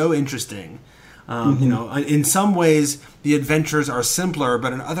make it so interesting. In some ways the adventures are simpler,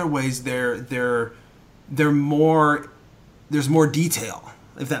 but in other ways they're more, there's more detail,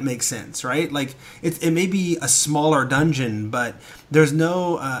 if that makes sense, right? Like, it may be a smaller dungeon, but there's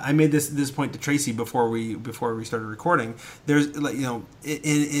no. I made this point to Tracy before we started recording. There's,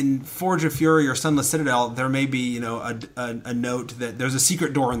 in Forge of Fury or Sunless Citadel, there may be a note that there's a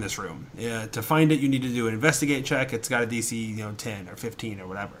secret door in this room. To find it, you need to do an investigate check. It's got a DC 10 or 15 or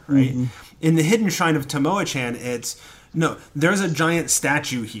whatever, right? In the Hidden Shrine of Tomoe-chan, there's a giant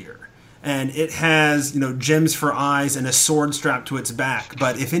statue here. And it has, gems for eyes and a sword strapped to its back.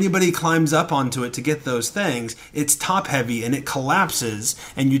 But if anybody climbs up onto it to get those things, it's top heavy and it collapses,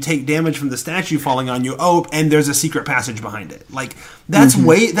 and you take damage from the statue falling on you. Oh, and there's a secret passage behind it. Like, that's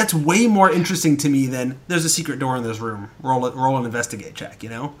way more interesting to me than there's a secret door in this room. Roll an investigate check,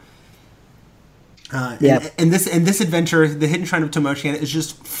 And this adventure, the Hidden Shrine of Tomoe-chan, is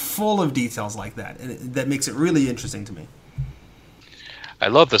just full of details like that, and that makes it really interesting to me. I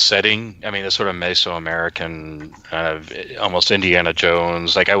love the setting. I mean, the sort of Mesoamerican, almost Indiana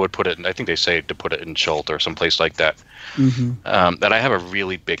Jones. Like, I would put it in, I think they say to put it in Chult or someplace like that. That I have a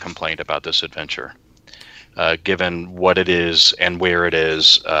really big complaint about this adventure, given what it is and where it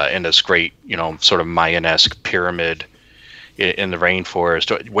is in this great, sort of Mayan-esque pyramid in the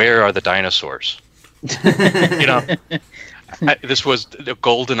rainforest. Where are the dinosaurs? This was a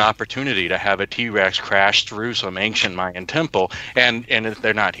golden opportunity to have a T-Rex crash through some ancient Mayan temple, and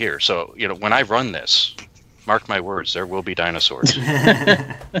they're not here. So, when I run this, mark my words, there will be dinosaurs.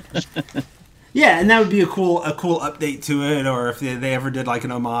 Yeah, and that would be a cool update to it, or if they ever did like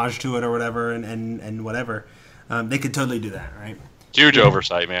an homage to it or whatever, and whatever, they could totally do that, right? Huge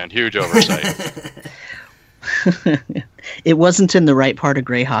oversight, man. Huge oversight. It wasn't in the right part of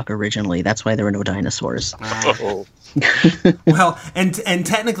Greyhawk originally. That's why there were no dinosaurs. Well, and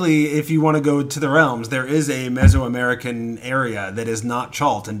technically, if you want to go to the realms, there is a Mesoamerican area that is not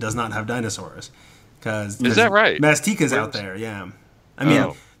Chult and does not have dinosaurs. Is that right? Mazteka's out there, yeah. I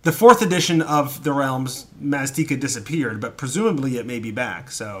mean, the 4th edition of the realms, Mazteka disappeared, but presumably it may be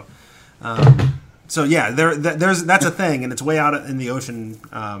back. So yeah, that's a thing, and it's way out in the ocean,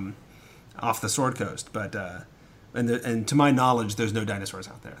 off the Sword Coast, but. And to my knowledge, there's no dinosaurs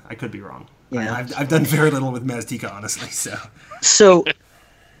out there. I could be wrong. Yeah. I've done very little with Mazteka, honestly. So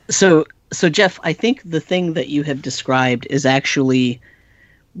Jeff, I think the thing that you have described is actually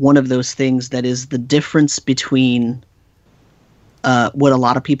one of those things that is the difference between what a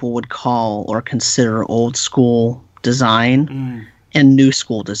lot of people would call or consider old school design and new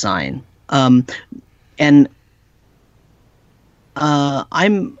school design.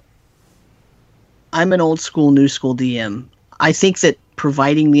 I'm an old school, new school DM. I think that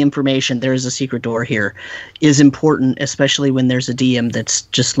providing the information, there is a secret door here, is important, especially when there's a DM that's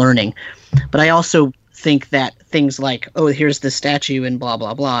just learning. But I also think that things like, oh, here's the statue and blah,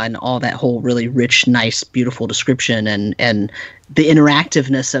 blah, blah, and all that whole really rich, nice, beautiful description and the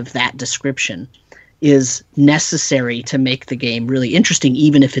interactiveness of that description is necessary to make the game really interesting,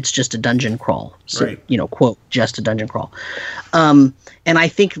 even if it's just a dungeon crawl. So, right. Quote, just a dungeon crawl. And I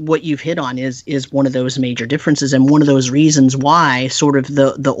think what you've hit on is one of those major differences, and one of those reasons why sort of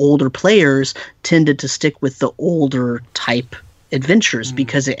the older players tended to stick with the older type adventures,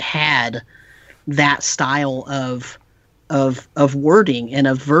 because it had that style of of wording and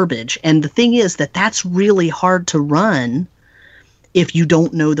of verbiage. And the thing is that that's really hard to run if you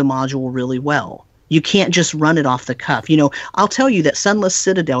don't know the module really well. You can't just run it off the cuff. You know, I'll tell you that Sunless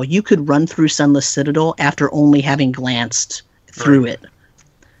Citadel, you could run through Sunless Citadel after only having glanced through it,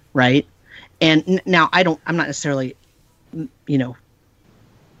 right? And now I'm not necessarily, you know,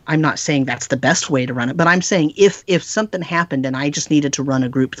 I'm not saying that's the best way to run it, but I'm saying if something happened and I just needed to run a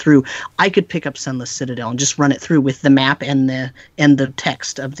group through, I could pick up Sunless Citadel and just run it through with the map and the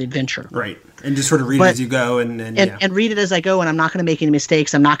text of the adventure. Right. And just sort of read it as you go and read it as I go, and I'm not going to make any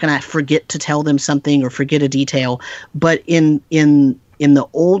mistakes. I'm not going to forget to tell them something or forget a detail. But in the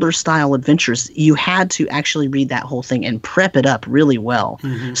older style adventures, you had to actually read that whole thing and prep it up really well,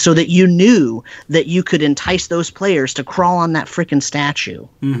 so that you knew that you could entice those players to crawl on that frickin' statue.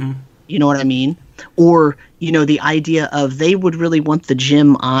 Mm-hmm. You know what I mean? Or, you know, the idea of they would really want the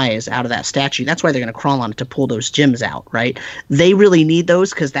gem eyes out of that statue. That's why they're going to crawl on it, to pull those gems out, right? They really need those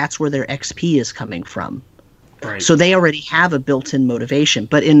because that's where their XP is coming from. Right. So they already have a built-in motivation.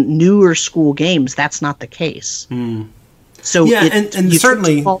 But in newer school games, that's not the case. Mm. So yeah, and you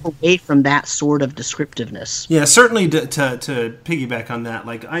certainly fall away from that sort of descriptiveness. Yeah, certainly to piggyback on that,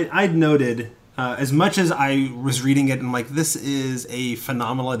 like I'd noted, as much as I was reading it and like, this is a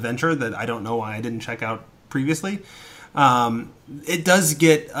phenomenal adventure that I don't know why I didn't check out previously, it does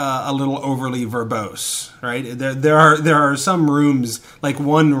get a little overly verbose, right? There are some rooms, like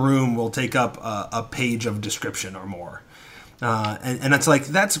one room will take up a page of description or more. And it's like,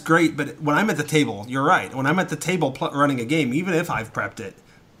 that's great, but when I'm at the table, you're right. When I'm at the table running a game, even if I've prepped it,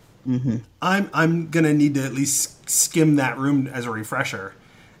 I'm gonna need to at least skim that room as a refresher,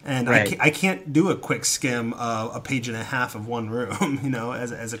 and I can't do a quick skim of a page and a half of one room, you know,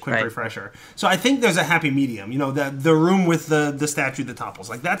 as a quick refresher. So I think there's a happy medium, you know, the room with the statue that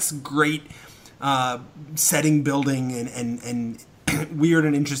topples, like that's great setting building and weird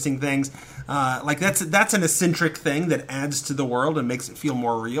and interesting things. Like that's an eccentric thing that adds to the world and makes it feel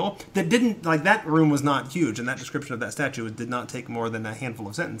more real. That didn't, like, that room was not huge, and that description of that statue did not take more than a handful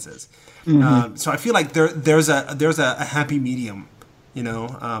of sentences. Mm-hmm. So I feel like there's a happy medium, you know,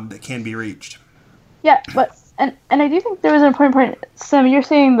 that can be reached. Yeah, but and I do think there was an important point. Sam, you're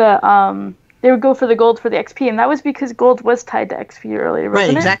saying that they would go for the gold for the XP, and that was because gold was tied to XP earlier,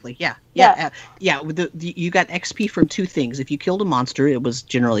 wasn't it? Right, exactly, yeah. You got XP from two things. If you killed a monster, it was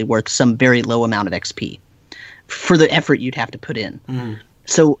generally worth some very low amount of XP for the effort you'd have to put in. Mm.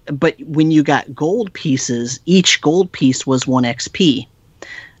 So, but when you got gold pieces, each gold piece was 1 XP.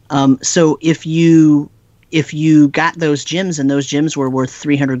 So if you got those gems and those gems were worth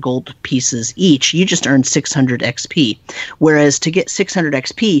 300 gold pieces each, you just earned 600 XP. Whereas to get 600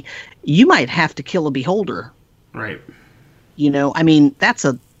 XP, you might have to kill a beholder. Right. You know, I mean, that's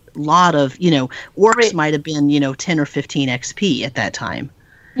a lot of, you know, orcs might have been, you know, 10 or 15 XP at that time.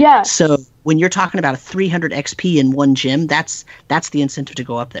 Yeah. So when you're talking about a 300 XP in one gem, that's the incentive to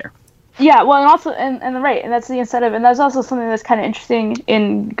go up there. Yeah, well, and also, and right, and that's the incentive, and that's also something that's kind of interesting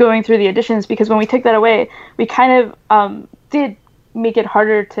in going through the editions, because when we took that away, we kind of did make it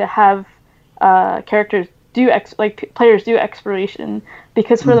harder to have characters do players do exploration,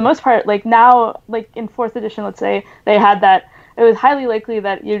 because for the most part, like now, like in 4th edition, let's say, they had that, it was highly likely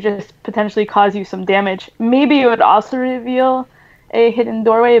that you just potentially cause you some damage. Maybe it would also reveal a hidden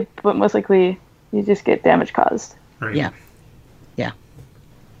doorway, but most likely you just get damage caused. Right. Yeah. Yeah.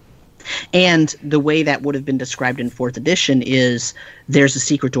 And the way that would have been described in 4th edition is there's a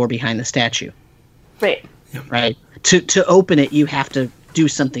secret door behind the statue. Right. Right. To open it, you have to do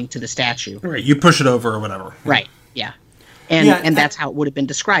something to the statue. Right. You push it over or whatever. Right. Yeah. And that's how it would have been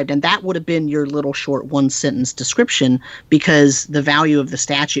described. And that would have been your little short 1-sentence description, because the value of the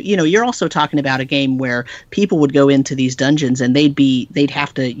statue, you know, you're also talking about a game where people would go into these dungeons and they'd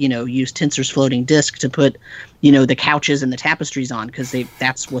have to, you know, use Tensor's floating disk to put, you know, the couches and the tapestries on, because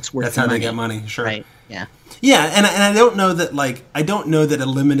that's what's worth. That's how they get money. Sure. Right. Yeah. Yeah. And I don't know that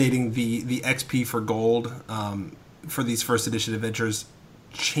eliminating the XP for gold for these 1st edition adventures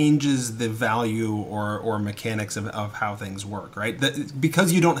changes the value or mechanics of how things work, right?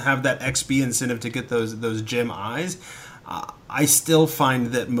 Because you don't have that XP incentive to get those gem eyes, I still find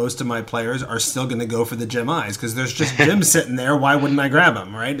that most of my players are still going to go for the gem eyes, because there's just gems sitting there. Why wouldn't I grab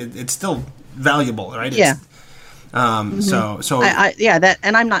them, right? It's still valuable, right? Yeah. So that,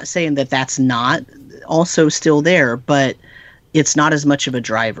 and I'm not saying that that's not also still there, but it's not as much of a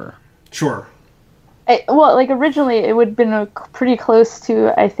driver. Sure. Well, like originally it would have been pretty close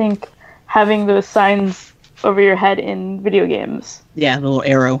to, I think, having those signs over your head in video games. Yeah, the little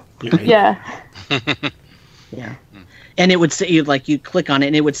arrow. Yeah. Yeah. And it would say, like, you click on it,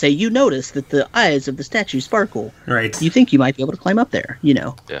 and it would say, you notice that the eyes of the statue sparkle. Right. You think you might be able to climb up there, you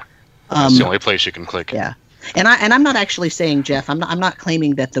know. Yeah. That's the only place you can click. Yeah. And I'm not actually saying, Jeff, I'm not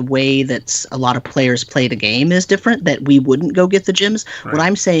claiming that the way that a lot of players play the game is different, that we wouldn't go get the gems. Right. What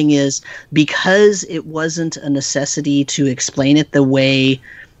I'm saying is, because it wasn't a necessity to explain it the way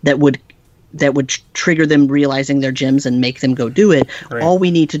that would trigger them realizing their gems and make them go do it. Right. All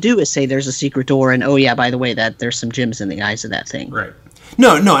we need to do is say there's a secret door, and oh yeah, by the way, that there's some gems in the eyes of that thing. Right.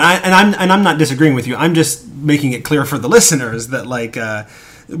 No, I'm not disagreeing with you. I'm just making it clear for the listeners that, like,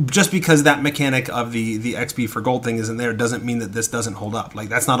 just because that mechanic of the XP for gold thing isn't there doesn't mean that this doesn't hold up. Like,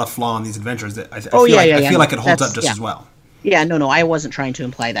 that's not a flaw in these adventures. I feel like it holds up just as well. Yeah, no, I wasn't trying to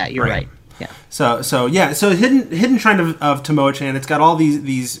imply that. You're right. Yeah. So Hidden Shrine of Tomoe-chan, it's got all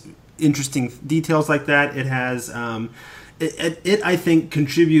these interesting details like that. It has it I think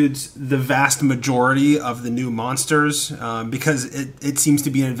contributes the vast majority of the new monsters, because it seems to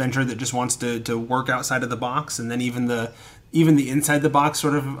be an adventure that just wants to work outside of the box, and then even the inside the box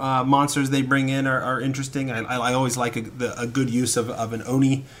sort of monsters they bring in are interesting. I always like a good use of an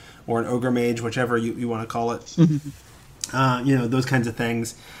Oni or an Ogre Mage, whichever you want to call it. Mm-hmm. Those kinds of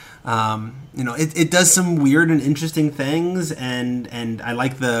things. It does some weird and interesting things, and I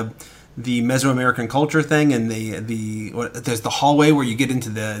like the Mesoamerican culture thing, and there's the hallway where you get into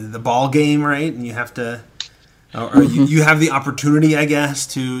the ball game, right? And you have to, or you have the opportunity, I guess,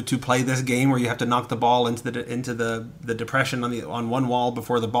 to play this game where you have to knock the ball into the depression on one wall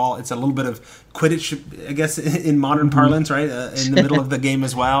before the ball. It's a little bit of Quidditch, I guess, in modern parlance, right? In the middle of the game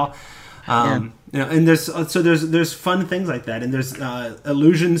as well. And there's fun things like that, and there's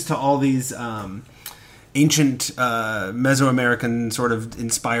allusions to all these ancient Mesoamerican sort of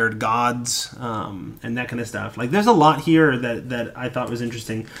inspired gods, and that kind of stuff. Like, there's a lot here that I thought was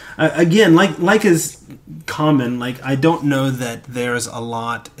interesting. Again, like is common. Like, I don't know that there's a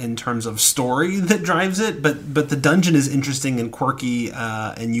lot in terms of story that drives it, but the dungeon is interesting and quirky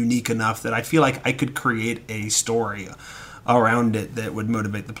and unique enough that I feel like I could create a story around it that would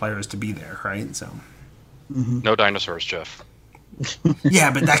motivate the players to be there, right? So, no dinosaurs, Jeff.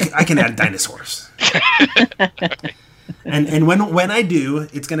 Yeah, but I can add dinosaurs. and when I do,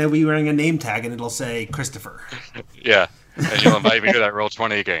 it's going to be wearing a name tag, and it'll say Christopher. Yeah, and you'll invite me to that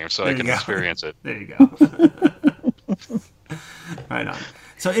Roll20 game so I can experience it. There you go. Right on.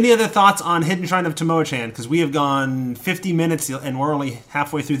 So, any other thoughts on Hidden Shrine of Tomoe-chan? Because we have gone 50 minutes, and we're only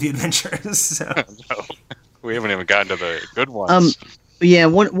halfway through the adventures. So. No, we haven't even gotten to the good ones. Yeah,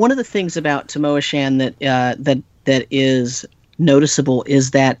 one of the things about Tomoe-chan that is noticeable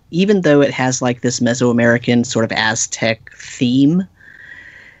is that even though it has like this Mesoamerican sort of Aztec theme,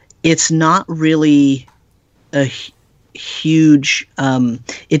 it's not really a huge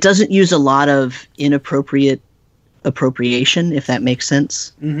it doesn't use a lot of inappropriate appropriation, if that makes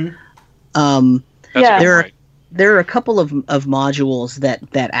sense. There are a couple of modules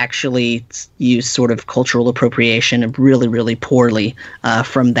that actually use sort of cultural appropriation really, really poorly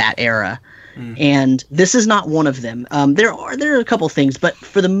from that era. And this is not one of them. There are a couple things, but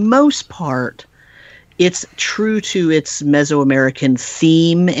for the most part, it's true to its Mesoamerican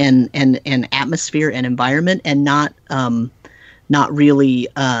theme and atmosphere and environment, and not really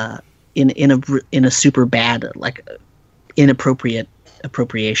in a super bad, like, inappropriate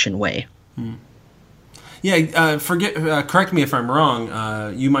appropriation way. Yeah, correct me if I'm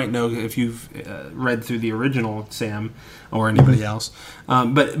wrong. You might know if you've read through the original, Sam, or anybody else.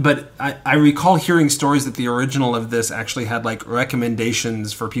 But I recall hearing stories that the original of this actually had like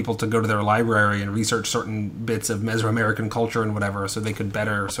recommendations for people to go to their library and research certain bits of Mesoamerican culture and whatever, so they could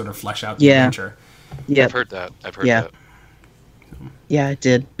better sort of flesh out the adventure. Yeah, I've heard that. that. Yeah, I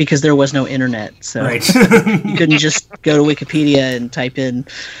did, because there was no internet, so right. You couldn't just go to Wikipedia and type in.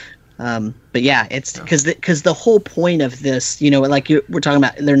 But yeah, it's because the whole point of this, like we're talking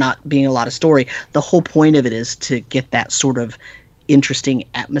about there not being a lot of story. The whole point of it is to get that sort of interesting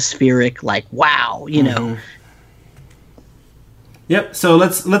atmospheric, like, wow, Yep. So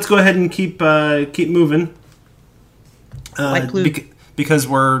let's go ahead and keep moving. White Plume. Because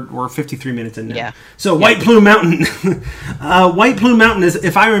we're 53 minutes in now. Yeah. So White Plume Mountain. White Plume Mountain is,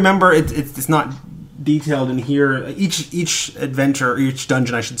 if I remember, it's not detailed in here. Each adventure, each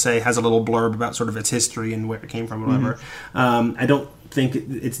dungeon, I should say, has a little blurb about sort of its history and where it came from, or whatever. I don't think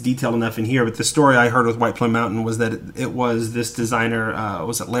it's detailed enough in here, but the story I heard with White Plume Mountain was that it was this designer,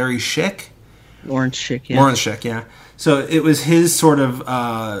 was it Larry Schick? Lawrence Schick, yeah. Lawrence Schick, yeah. So it was his sort of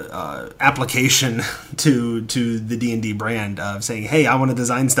application to the D&D brand of saying, "Hey, I want to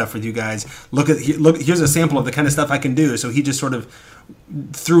design stuff with you guys. Look, here's a sample of the kind of stuff I can do." So he just sort of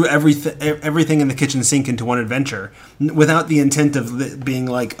threw everything in the kitchen sink into one adventure without the intent of it being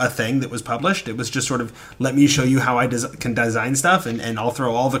like a thing that was published. It was just sort of, let me show you how I can design stuff, and I'll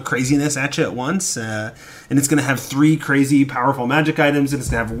throw all the craziness at you at once. And it's going to have 3 crazy, powerful magic items, and it's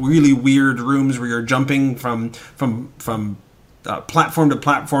going to have really weird rooms where you're jumping from platform to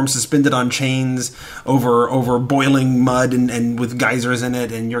platform, suspended on chains over boiling mud and with geysers in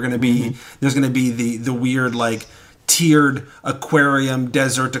it, and you're going to be there's going to be the weird like tiered aquarium,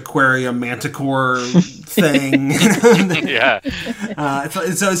 desert aquarium, manticore thing. Yeah.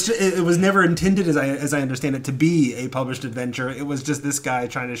 It was never intended, as I understand it, to be a published adventure. It was just this guy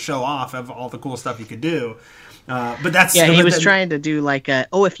trying to show off of all the cool stuff he could do. But that's he was trying to do like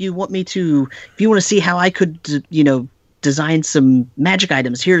if you want to see how I could design some magic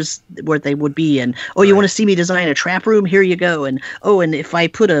items, here's where they would be, and you want to see me design a trap room, here you go, and and if I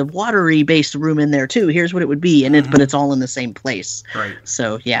put a watery based room in there too, here's what it would be, and but it's all in the same place, right?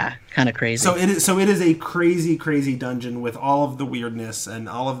 So yeah, kind of crazy. So it is a crazy dungeon with all of the weirdness and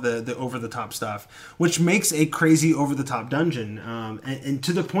all of the over the top stuff, which makes a crazy over the top dungeon, and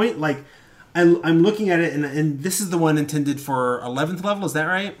to the point like I'm looking at it, and this is the one intended for 11th level, is that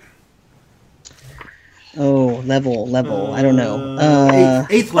right? Oh, level. I don't know.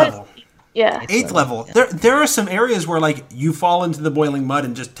 8th level. Yeah. 8th level. Yeah. There are some areas where like you fall into the boiling mud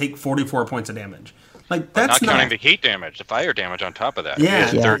and just take 44 points of damage. Like that's not counting the heat damage, the fire damage on top of that. Yeah.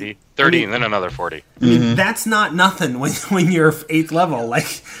 30, and then another 40. I mean, that's not nothing when you're 8th level.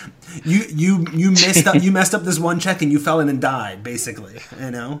 Like you messed up this one check and you fell in and died, basically.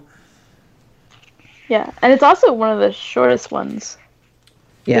 Yeah, and it's also one of the shortest ones.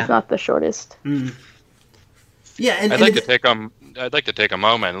 Yeah. If not the shortest. Mm. Yeah, I'd like to take a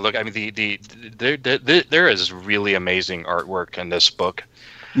moment and look. I mean, there is really amazing artwork in this book,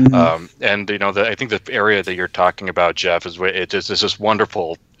 and I think the area that you're talking about, Jeff, is where it's this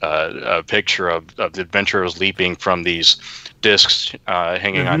wonderful picture of the adventurers leaping from these discs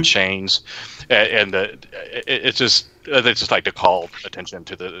hanging on chains, and it's just like to call attention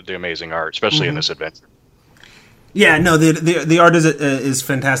to the amazing art, especially in this adventure. Yeah, no, the art is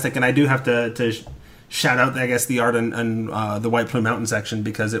fantastic, and I do have to shout out, I guess, the art in the White Plume Mountain section,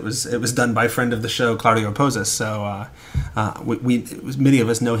 because it was done by friend of the show, Claudio Pozas. So many of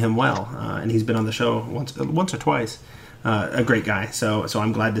us know him well, and he's been on the show once or twice. A great guy. So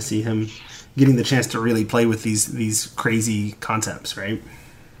I'm glad to see him getting the chance to really play with these crazy concepts, right?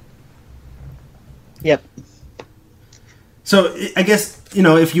 Yep. So I guess,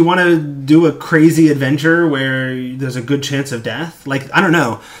 if you want to do a crazy adventure where there's a good chance of death, like, I don't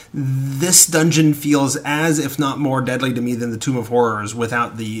know, this dungeon feels as, if not more deadly to me than the Tomb of Horrors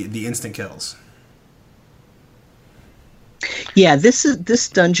without the instant kills. Yeah, this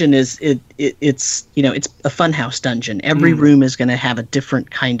dungeon it's a funhouse dungeon. Every room is going to have a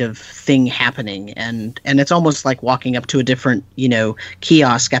different kind of thing happening, and it's almost like walking up to a different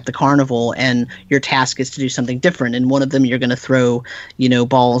kiosk at the carnival, and your task is to do something different. And one of them, you're going to throw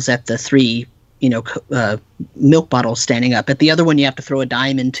balls at the 3 milk bottles standing up. At the other one, you have to throw a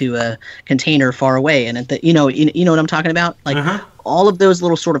dime into a container far away. And at the you know what I'm talking about, like all of those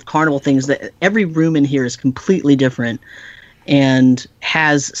little sort of carnival things. That every room in here is completely different and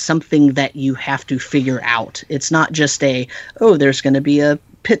has something that you have to figure out. It's not just there's going to be a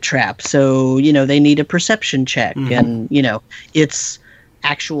pit trap, so they need a perception check, and it's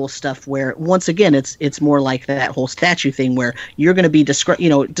actual stuff where, once again, it's more like that whole statue thing where you're going to be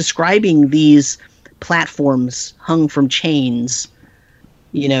describing these platforms hung from chains,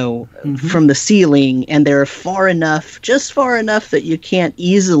 from the ceiling, and they're just far enough that you can't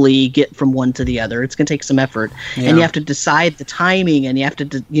easily get from one to the other. It's going to take some effort, and you have to decide the timing, and you have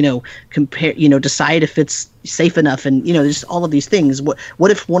to compare, decide if it's safe enough, and just all of these things. What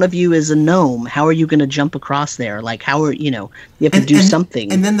if one of you is a gnome? How are you going to jump across there? Like, how are you have to do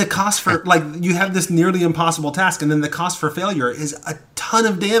something, and then the cost for, like, you have this nearly impossible task, and then the cost for failure is a ton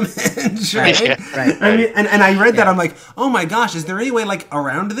of damage, right? Right. I mean, and I read that, I'm like, oh my gosh, is there any way like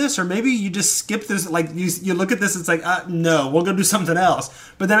around this, or maybe you just skip this? Like, you look at this, it's like, no, we'll go do something else.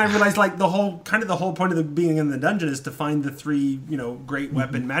 But then I realized, like, the whole point of being in the dungeon is to find the 3 great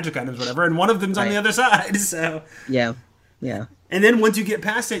weapon magic items, whatever, and one of them's on the other side. So yeah. And then once you get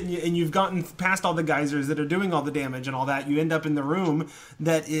past it, and you've gotten past all the geysers that are doing all the damage and all that, you end up in the room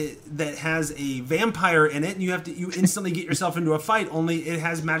that has a vampire in it, and you instantly get yourself into a fight. Only it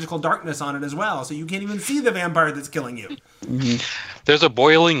has magical darkness on it as well, so you can't even see the vampire that's killing you. There's a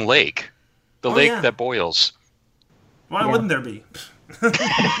boiling lake, that boils. Why wouldn't there be?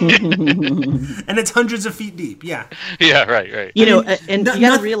 And it's hundreds of feet deep. Yeah, right. And you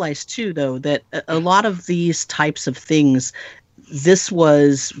got to realize too, though, that a lot of these types of things, this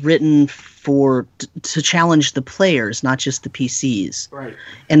was written to challenge the players, not just the PCs. Right.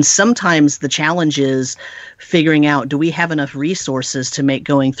 And sometimes the challenge is figuring out, do we have enough resources to make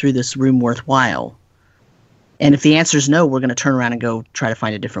going through this room worthwhile? And if the answer is no, we're going to turn around and go try to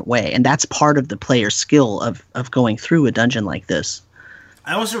find a different way. And that's part of the player's skill of going through a dungeon like this.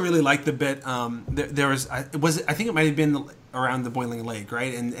 I also really like the bit. There was I think it might have been around the Boiling Lake,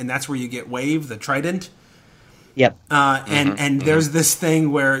 right? And that's where you get Wave, the trident. Yep. And there's this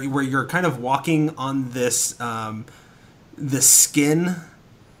thing where you're kind of walking on this this skin,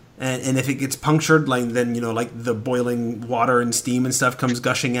 and if it gets punctured, then like the boiling water and steam and stuff comes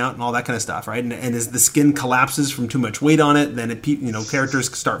gushing out and all that kind of stuff, right? And as the skin collapses from too much weight on it, then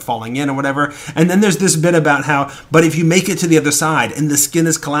characters start falling in or whatever. And then there's this bit about how, but if you make it to the other side and the skin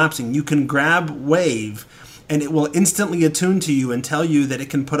is collapsing, you can grab Wave, and it will instantly attune to you and tell you that it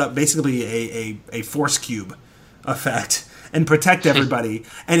can put up basically a force cube effect and protect everybody.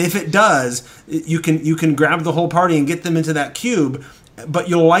 And if it does, you can grab the whole party and get them into that cube, but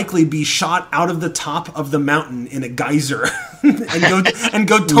you'll likely be shot out of the top of the mountain in a geyser and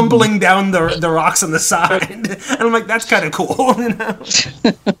go tumbling down the rocks on the side. And I'm like, that's kind of cool.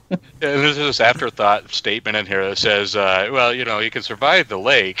 Yeah, there's this afterthought statement in here that says, well, you can survive the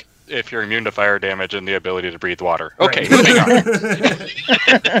lake if you're immune to fire damage and the ability to breathe water. Okay, right. Moving on.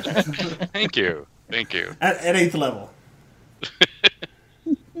 Thank you. At 8th level.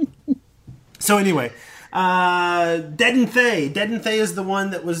 So anyway, Dead and Thay. Dead and Thay is the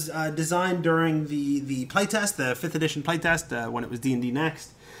one that was designed during the playtest, the 5th edition playtest, when it was D&D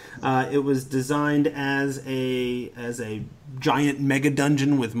Next. It was designed as a giant mega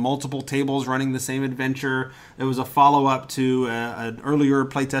dungeon with multiple tables running the same adventure. It was a follow-up to an earlier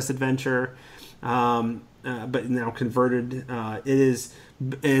playtest adventure, but now converted. It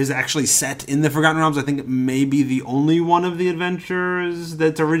is actually set in the Forgotten Realms. I think it may be the only one of the adventures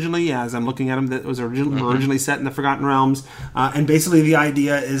that's originally, as I'm looking at them, that was originally set in the Forgotten Realms. And basically the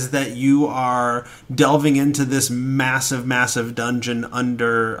idea is that you are delving into this massive, massive dungeon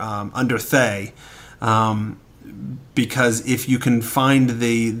under Thay. Because if you can find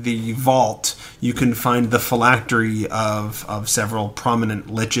the vault, you can find the phylactery of several prominent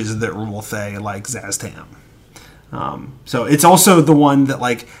liches that rule Thay, like Zaztam. So it's also the one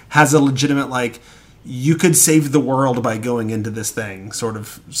that has a legitimate you could save the world by going into this thing sort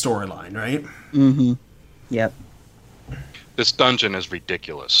of storyline, right? Mm-hmm. Yep. This dungeon is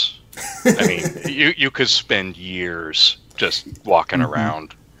ridiculous. I mean, you could spend years just walking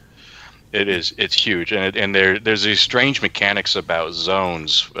around. It's huge, and there's these strange mechanics about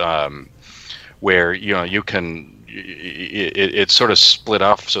zones where you can. It's sort of split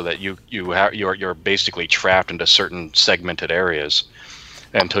off so that you're basically trapped into certain segmented areas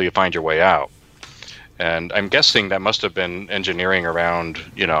until you find your way out. And I'm guessing that must have been engineering around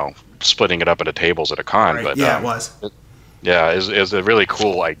splitting it up into tables at a con. Right. But yeah, it was. Yeah, is a really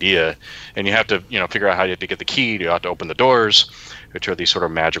cool idea, and you have to figure out how you have to get the key. You have to open the doors, which are these sort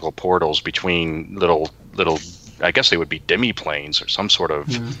of magical portals between little. I guess they would be demi-planes or some sort of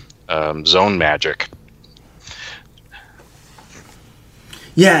zone magic.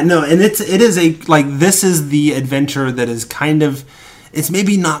 Yeah, no, and it is this is the adventure that is kind of, it's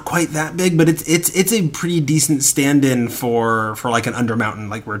maybe not quite that big, but it's a pretty decent stand-in for an Undermountain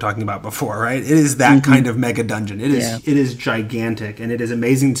like we were talking about before, right? It is that kind of mega dungeon. It is gigantic, and it is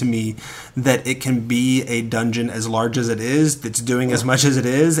amazing to me that it can be a dungeon as large as it is, that's doing as much as it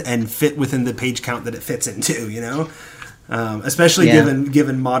is, and fit within the page count that it fits into, especially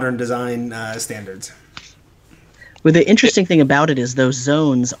given modern design standards. Well, the interesting thing about it is those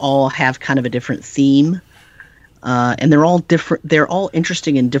zones all have kind of a different theme, and they're all different. They're all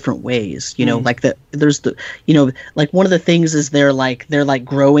interesting in different ways. Like one of the things is they're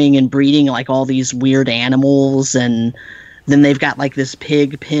growing and breeding all these weird animals, and then they've got this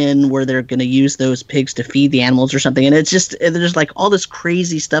pig pen where they're going to use those pigs to feed the animals or something. And it's just there's all this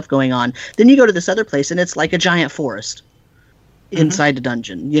crazy stuff going on. Then you go to this other place, and it's like a giant forest inside a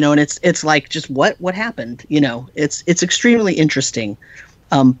dungeon, and it's just what happened, it's extremely interesting,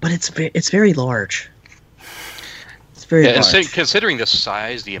 but it's very large. It's very large. And considering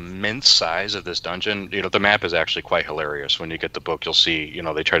the immense size of this dungeon, the map is actually quite hilarious. When you get the book, you'll see,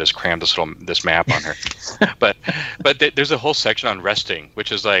 they try to cram this map on her, but there's a whole section on resting,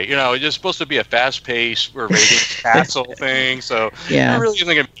 which is it's supposed to be a fast-paced or raiding castle thing, so there really isn't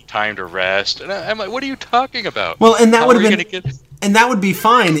going to be time to rest. And I'm like, what are you talking about? Well, and that would have been. And that would be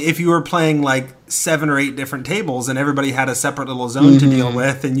fine if you were playing 7 or 8 different tables and everybody had a separate little zone to deal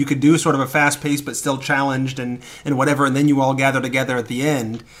with, and you could do sort of a fast pace but still challenged and whatever, and then you all gather together at the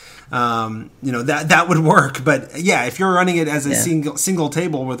end. that would work. But yeah, if you're running it as a single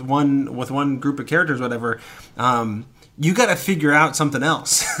table with one group of characters, whatever, you got to figure out something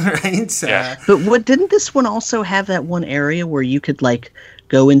else, right? But didn't this one also have that one area where you could like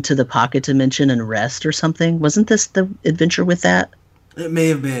go into the pocket dimension and rest or something? Wasn't this the adventure with that? It may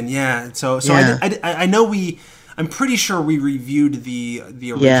have been, yeah. So yeah. I know I'm pretty sure we reviewed the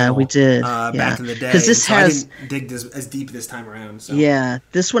original. Yeah, we did. Back in the day. Because this I didn't dig as deep this time around. So. Yeah,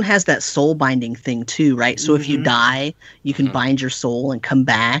 this one has that soul binding thing too, right? So if you die, you can bind your soul and come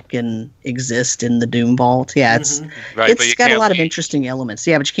back and exist in the Doom Vault. Yeah, it's got a lot of interesting elements.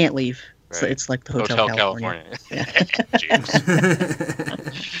 Yeah, but you can't leave. Right. It's like the Hotel California.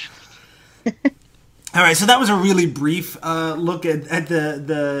 All right, so that was a really brief look at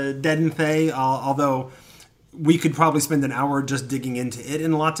the Dead and Thay, although we could probably spend an hour just digging into it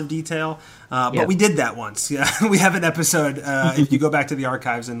in lots of detail. But we did that once. Yeah, we have an episode. If you go back to the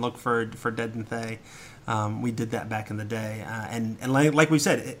archives and look for Dead and Thay, we did that back in the day. And like we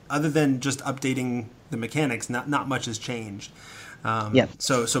said, other than just updating the mechanics, not much has changed.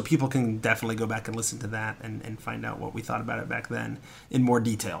 So people can definitely go back and listen to that and find out what we thought about it back then in more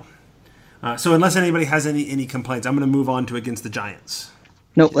detail. So unless anybody has any complaints, I'm going to move on to Against the Giants.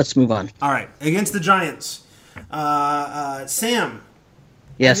 Nope, let's move on. All right, Against the Giants. Sam.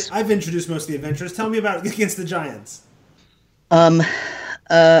 Yes. I've introduced most of the adventures. Tell me about Against the Giants.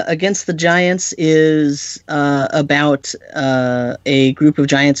 Against the Giants is about a group of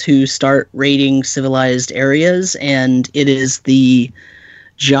giants who start raiding civilized areas, and it is the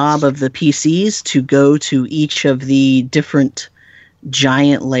job of the PCs to go to each of the different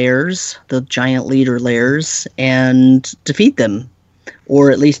giant lairs, the giant leader lairs, and defeat them,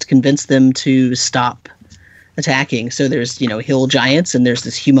 or at least convince them to stop attacking. So there's, hill giants, and there's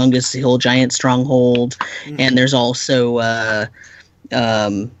this humongous hill giant stronghold, and there's also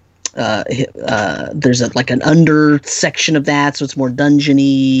there's an under section of that, so it's more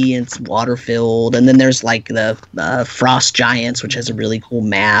dungeony and it's water filled, and then there's like the frost giants, which has a really cool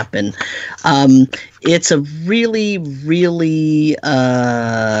map, and it's a really there's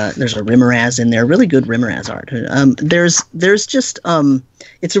a Rimmeraz in there, really good Rimmeraz art. There's just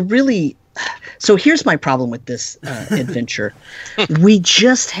it's a really. So here's my problem with this adventure. We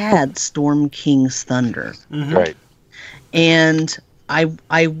just had Storm King's Thunder, right? And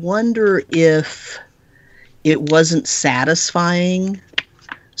I wonder if it wasn't satisfying,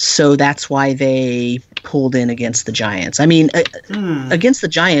 so that's why they pulled in Against the Giants. I mean, Against the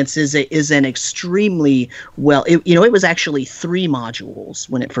Giants is an extremely it was actually 3 modules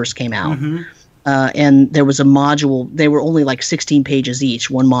when it first came out. And there was a module, they were only like 16 pages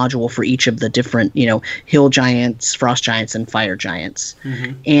each, one module for each of the different, hill giants, frost giants, and fire giants.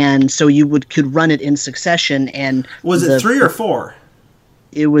 And so you could run it in succession. And was it 3 or 4?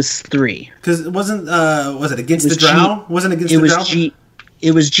 It was 3. Because it wasn't, was it Against the Drow? Wasn't Against the Drow?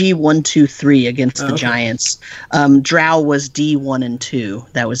 It was G1, 2, 3 Against the Giants. Drow was D1 and 2.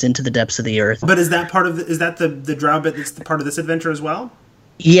 That was Into the Depths of the Earth. But is that part of the Drow bit that's part of this adventure as well?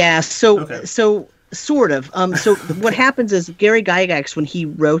 Yeah, so sort of. So what happens is Gary Gygax, when he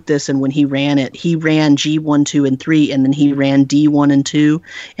wrote this and when he ran it, he ran G1, 2, and 3, and then he ran D1 and 2,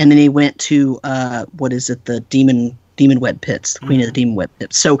 and then he went to the Demon Web Pits, the Queen of the Demon Web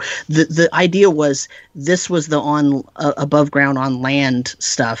Pits. So the idea was this was the above ground on land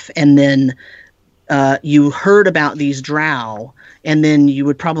stuff, and then you heard about these drow, and then you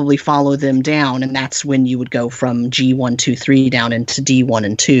would probably follow them down, and that's when you would go from G1, 2, 3 down into D1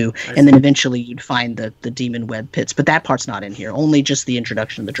 and 2, and then eventually you'd find the Demon Web Pits. But that part's not in here, only just the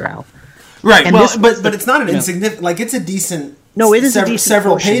introduction of the drow. Right, and but it's not an insignificant, like it's a decent... No, it is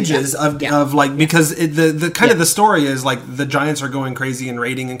several pages of because the kind of the story is like the giants are going crazy and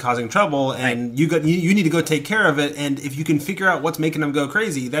raiding and causing trouble, and you need to go take care of it. And if you can figure out what's making them go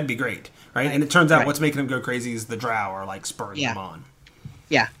crazy, that'd be great, right? And it turns out what's making them go crazy is the drow are like spurring them on.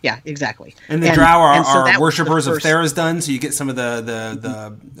 Yeah, exactly. And the drow are worshippers of Tharizdun, so you get some of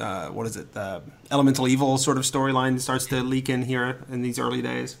the what is it, the elemental evil sort of storyline starts to leak in here in these early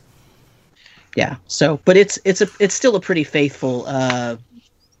days. Yeah. So, but it's still a pretty faithful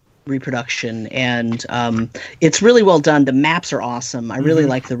reproduction, and it's really well done. The maps are awesome. I really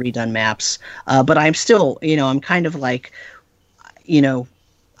like the redone maps. But I'm still, I'm kind of like,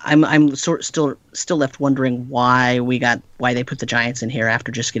 I'm still left wondering why they put the giants in here after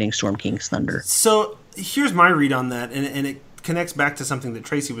just getting Storm King's Thunder. So here's my read on that, and it connects back to something that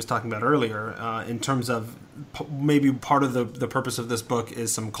Tracy was talking about earlier in terms of maybe part of the purpose of this book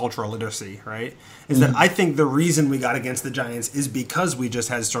is some cultural literacy, right? Is that I think the reason we got Against the Giants is because we just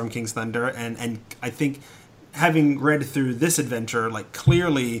had Storm King's Thunder, and I think having read through this adventure, like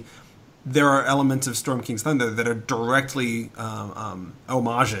clearly there are elements of Storm King's Thunder that are directly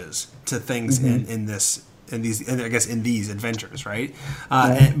homages to things in these adventures, right?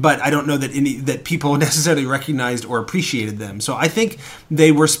 But I don't know that people necessarily recognized or appreciated them. So I think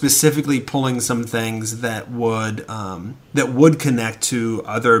they were specifically pulling some things that would connect to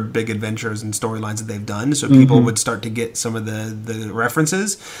other big adventures and storylines that they've done, so people would start to get some of the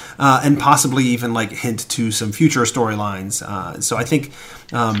references, and possibly even like hint to some future storylines. So I think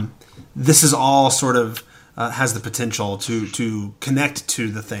this is all sort of has the potential to connect to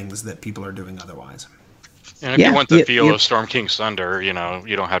the things that people are doing otherwise. And if you want the feel of Storm King's Thunder, you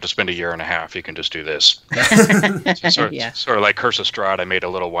don't have to spend a year and a half. You can just do this. Sort of like Curse of Strahd. I made a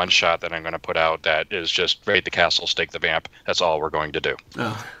little one-shot that I'm going to put out that is just raid the castle, stake the vamp. That's all we're going to do.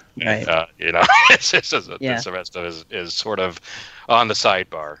 Oh, right. The rest of it is sort of on the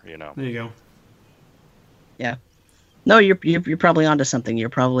sidebar. There you go. Yeah. No, you're probably onto something. You're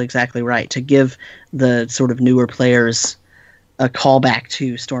probably exactly right. To give the sort of newer players a callback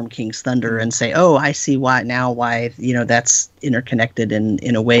to Storm King's Thunder and say, oh, I see why that's interconnected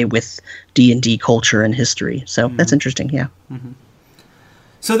in a way with D&D culture and history. So that's interesting, yeah. Mm-hmm.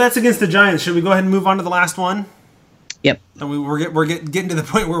 So that's against the Giants. Should we go ahead and move on to the last one? Yep. And we're getting to the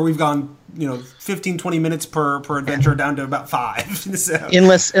point where we've gone 15, 20 minutes per adventure down to about 5. So.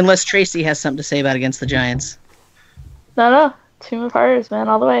 Unless Tracy has something to say about Against the Giants. No. Tomb of Horrors, man,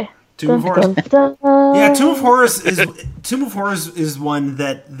 all the way. Tomb of Horrors. Yeah, Tomb of Horrors is one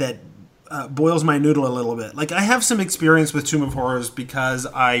that boils my noodle a little bit. Like, I have some experience with Tomb of Horrors because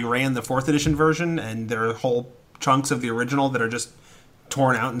I ran the 4th edition version, and there are whole chunks of the original that are just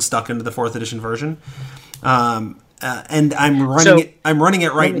torn out and stuck into the 4th edition version. And I'm running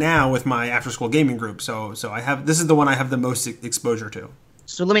it right now with my after school gaming group. So this is the one I have the most exposure to.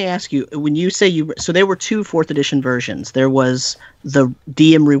 So let me ask you, when you say so there were 2 4th edition versions. There was the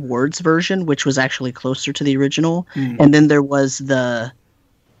DM Rewards version, which was actually closer to the original, and then there was the...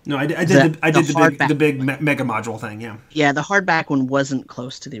 No, I did the big mega module thing, yeah. Yeah, the hardback one wasn't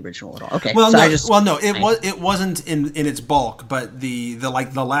close to the original at all. Okay. Well, so it wasn't in its bulk, but the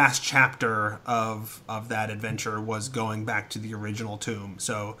last chapter of that adventure was going back to the original tomb.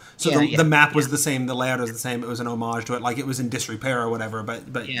 So the map was the same, the layout was the same. It was an homage to it, like it was in disrepair or whatever.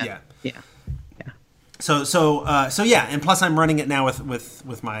 But yeah. So yeah, and plus I'm running it now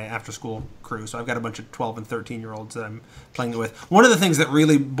with my after school crew. So I've got a bunch of 12 and 13-year-olds that I'm playing it with. One of the things that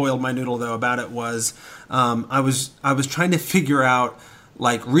really boiled my noodle though about it was I was trying to figure out,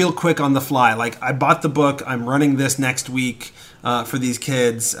 like, real quick on the fly. Like, I bought the book. I'm running this next week for these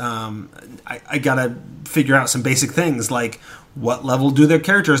kids. I gotta figure out some basic things, like, what level do their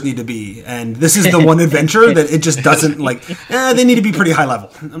characters need to be? And this is the one adventure that it just doesn't, like, they need to be pretty high level.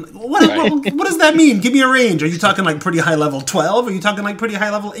 What does that mean? Give me a range. Are you talking like pretty high level 12? Are you talking like pretty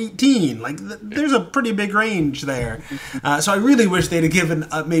high level 18? Like, there's a pretty big range there. So I really wish they'd have given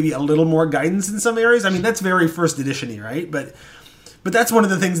maybe a little more guidance in some areas. I mean, that's very first edition-y, right? But that's one of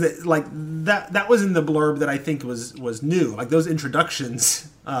the things that, like, that was in the blurb that I think was new. Like, those introductions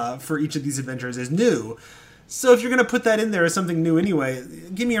for each of these adventures is new. So if you're going to put that in there as something new anyway,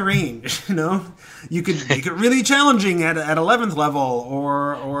 give me a range, You could make it really challenging at 11th level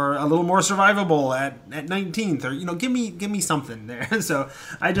or a little more survivable at 19th, or, give me something there. So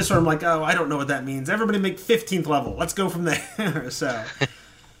I just sort of like, I don't know what that means. Everybody make 15th level. Let's go from there. So...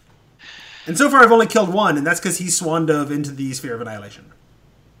 And so far I've only killed one, and that's because he swan dove into the Sphere of Annihilation.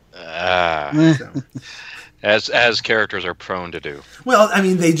 As characters are prone to do. Well, I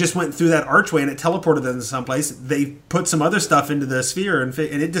mean, they just went through that archway and it teleported them to someplace. They put some other stuff into the sphere and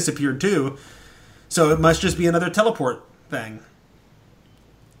it disappeared too. So it must just be another teleport thing.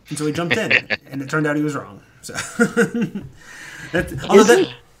 And so he jumped in, and it turned out he was wrong. So,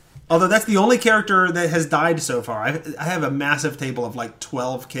 although that's the only character that has died so far. I have a massive table of like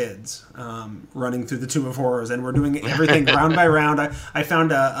 12 kids running through the Tomb of Horrors, and we're doing everything round by round. I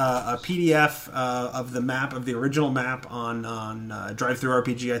found a PDF of the map, of the original map on Drive-Thru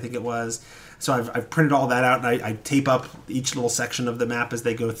RPG, I think it was. So I've printed all that out, and I tape up each little section of the map as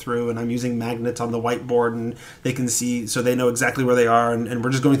they go through, and I'm using magnets on the whiteboard, and they can see, so they know exactly where they are, and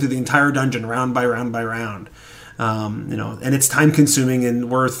we're just going through the entire dungeon round by round by round. And it's time consuming, and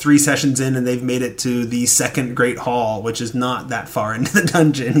we're 3 sessions in and they've made it to the second Great Hall, which is not that far into the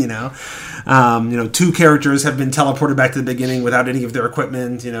dungeon, 2 characters have been teleported back to the beginning without any of their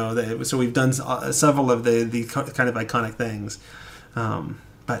equipment, so we've done several of the kind of iconic things.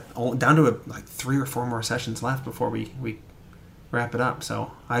 But down to like 3 or 4 more sessions left before we wrap it up.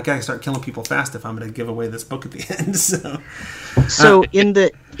 So I gotta start killing people fast if I'm gonna give away this book at the end. So in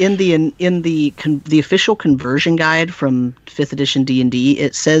in the official conversion guide from 5th edition D&D,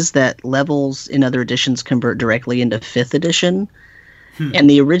 it says that levels in other editions convert directly into 5th edition, and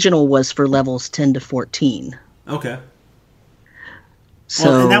the original was for levels 10 to 14. Okay.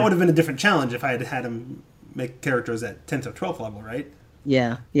 So and that would have been a different challenge if I had had him make characters at 10th or 12th level, right?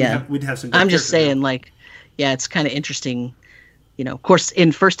 Yeah. We'd have some. I'm just saying, it's kind of interesting. Of course,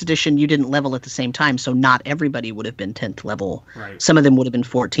 in 1st edition, you didn't level at the same time, so not everybody would have been 10th level. Right. Some of them would have been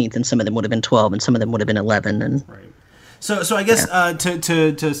 14th, and some of them would have been 12, and some of them would have been 11. And right. So I guess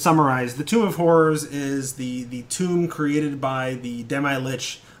to summarize, the Tomb of Horrors is the tomb created by the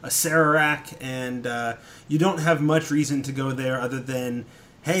Demi-Lich Acererak, and you don't have much reason to go there other than,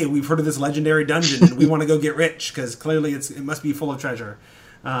 hey, we've heard of this legendary dungeon and we want to go get rich because clearly it must be full of treasure.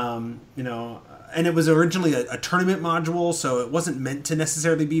 And it was originally a tournament module, so it wasn't meant to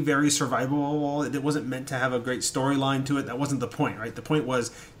necessarily be very survivable. It wasn't meant to have a great storyline to it. That wasn't the point, right? The point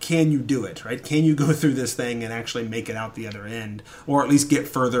was, can you do it, right? Can you go through this thing and actually make it out the other end, or at least get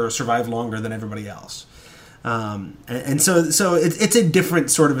further or survive longer than everybody else? And so it's a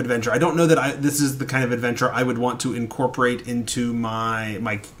different sort of adventure. I don't know that this is the kind of adventure I would want to incorporate into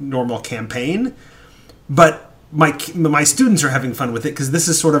my normal campaign, but my students are having fun with it because this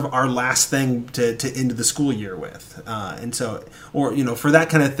is sort of our last thing to end the school year with, and so, or for that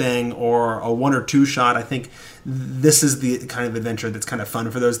kind of thing, or a 1 or 2 shot, I think this is the kind of adventure that's kind of fun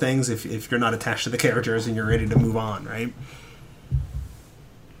for those things if you're not attached to the characters and you're ready to move on, right?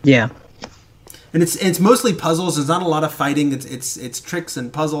 Yeah. And it's mostly puzzles. There's not a lot of fighting. It's tricks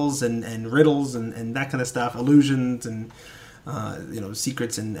and puzzles and riddles and that kind of stuff, illusions and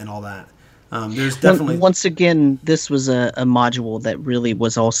secrets and all that. There's definitely once again, this was a module that really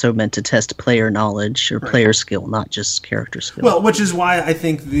was also meant to test player knowledge or player skill, not just character skill. Well, which is why I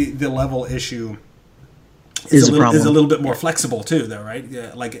think the level issue is a little bit more flexible too, though, right?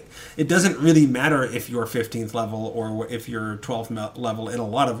 Yeah, like it doesn't really matter if you're 15th level or if you're 12th level in a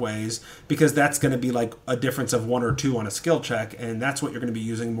lot of ways, because that's going to be like a difference of 1 or 2 on a skill check, and that's what you're going to be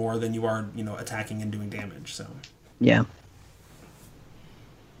using more than you are, attacking and doing damage. So yeah.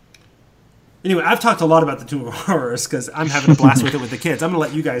 Anyway, I've talked a lot about the Tomb of Horrors because I'm having a blast with it with the kids. I'm going to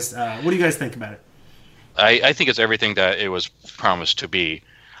let you guys. What do you guys think about it? I think it's everything that it was promised to be.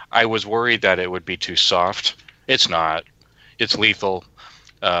 I was worried that it would be too soft. It's not. It's lethal.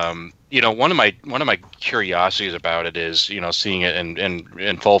 One of my curiosities about it is, seeing it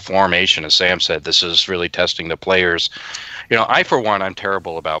in full formation. As Sam said, this is really testing the players. I, for one, I'm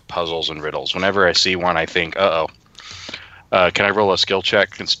terrible about puzzles and riddles. Whenever I see one, I think, uh-oh. Can I roll a skill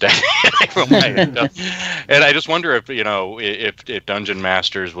check instead? And I just wonder if Dungeon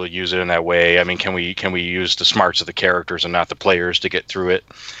Masters will use it in that way. I mean, can we use the smarts of the characters and not the players to get through it?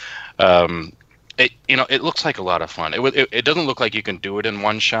 It looks like a lot of fun. It doesn't look like you can do it in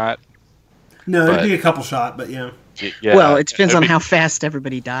one shot. No, it'd be a couple shot, but yeah. Well, it depends on how fast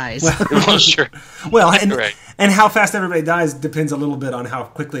everybody dies. Well, sure. Well, and how fast everybody dies depends a little bit on how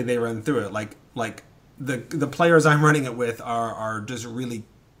quickly they run through it. Like the players I'm running it with are just really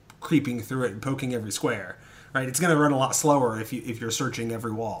creeping through it and poking every square. Right? It's going to run a lot slower if you're searching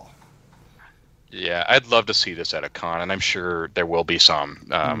every wall. Yeah, I'd love to see this at a con, and I'm sure there will be some.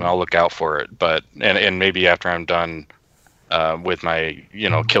 And I'll look out for it. But and maybe after I'm done with my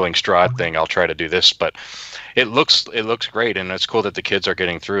killing Strahd thing, I'll try to do this. But it looks great, and it's cool that the kids are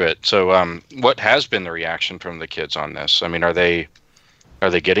getting through it. So what has been the reaction from the kids on this? I mean, are they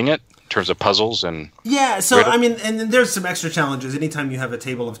getting it in terms of puzzles and so I mean, and there's some extra challenges anytime you have a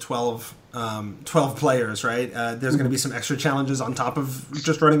table of 12 players, right? There's going to be some extra challenges on top of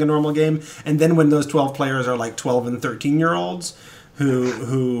just running a normal game, and then when those 12 players are like 12 and 13-year-olds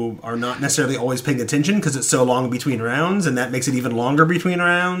who are not necessarily always paying attention because it's so long between rounds, and that makes it even longer between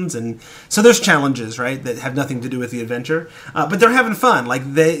rounds, and so there's challenges, right, that have nothing to do with the adventure, but they're having fun.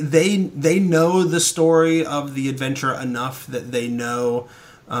 Like they know the story of the adventure enough that they know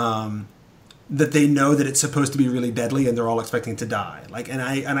that it's supposed to be really deadly, and they're all expecting to die. Like, and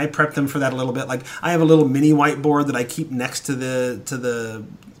I prep them for that a little bit. Like, I have a little mini whiteboard that I keep next to the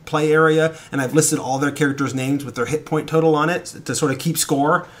play area, and I've listed all their characters' names with their hit point total on it to sort of keep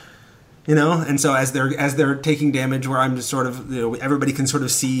score. And so as they're taking damage, where I'm just sort of, everybody can sort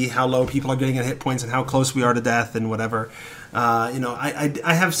of see how low people are getting at hit points and how close we are to death and whatever. I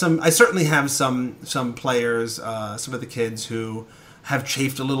certainly have some players, some of the kids who have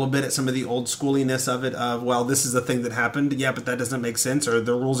chafed a little bit at some of the old schooliness of it, of, well, this is the thing that happened, yeah, but that doesn't make sense, or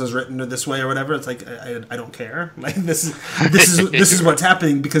the rules is written or this way or whatever. It's like, I don't care. Like, this is what's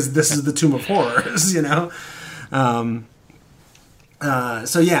happening because this is the Tomb of Horrors, So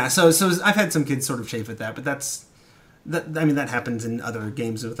I've had some kids sort of chafe at that, but that's that happens in other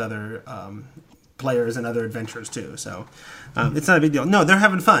games with other players and other adventures too. So it's not a big deal. No, they're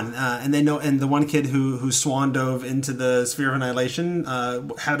having fun, and they know. And the one kid who swan dove into the Sphere of Annihilation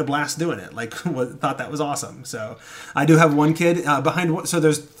had a blast doing it. Like, thought that was awesome. So I do have one kid behind. So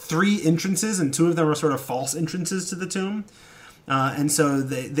there's 3 entrances, and 2 of them are sort of false entrances to the tomb. And so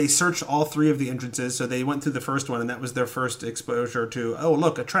they searched all 3 of the entrances. So they went through the first one, and that was their first exposure to, oh,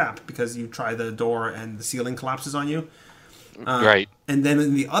 look, a trap, because you try the door and the ceiling collapses on you. Right. And then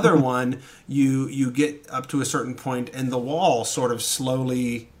in the other one, you get up to a certain point, and the wall sort of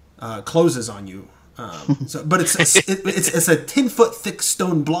slowly closes on you. But it's a 10-foot thick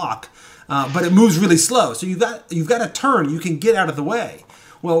stone block, but it moves really slow. So you've got to turn. You can get out of the way.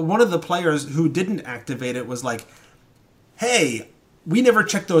 Well, one of the players who didn't activate it was like, hey, we never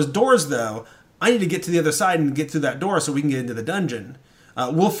checked those doors, though. I need to get to the other side and get through that door so we can get into the dungeon.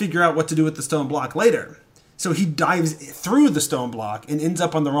 We'll figure out what to do with the stone block later. So he dives through the stone block and ends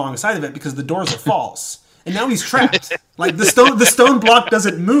up on the wrong side of it because the doors are false. And now he's trapped. Like, the stone block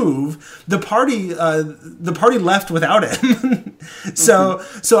doesn't move. The party left without him. So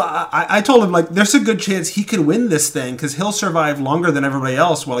I told him, like, there's a good chance he could win this thing because he'll survive longer than everybody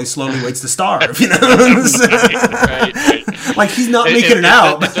else while he slowly waits to starve. You know, right. Like, he's not making it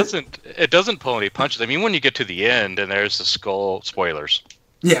out. It doesn't pull any punches. I mean, when you get to the end and there's the skull, spoilers.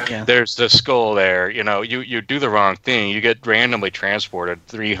 Yeah. There's the skull there. You know, you do the wrong thing. You get randomly transported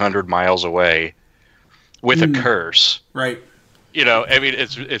 300 miles away with a curse. Right. You know, I mean,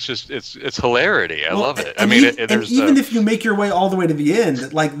 it's hilarity. I love it. I mean, even if you make your way all the way to the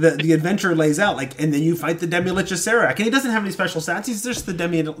end, like the adventure lays out, like, and then you fight the Demi-Lich Acererak, and he doesn't have any special stats. He's just the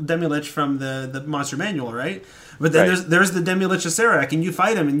Demi-Lich from the Monster Manual, right? But then there's the Demi-Lich Acererak, and you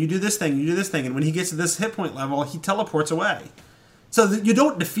fight him, and you do this thing, and when he gets to this hit point level, he teleports away. So you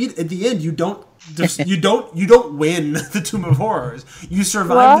don't defeat at the end. You don't win the Tomb of Horrors. You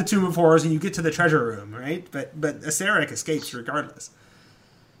survive the Tomb of Horrors and you get to the treasure room, right? But Acererak escapes regardless.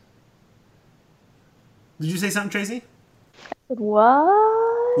 Did you say something, Tracy?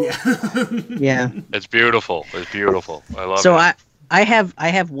 What? Yeah. Yeah. It's beautiful. It's beautiful. I love it. So I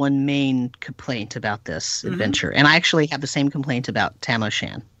have one main complaint about this adventure, and I actually have the same complaint about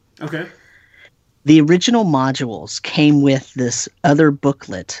Tamoshan. Okay. The original modules came with this other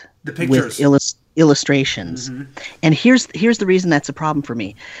booklet with illustrations. Mm-hmm. And here's the reason that's a problem for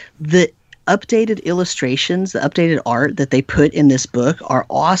me. The updated illustrations, the updated art that they put in this book are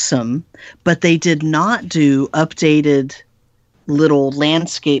awesome, but they did not do updated little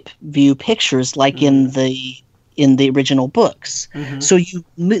landscape view pictures like in the original books. Mm-hmm. So you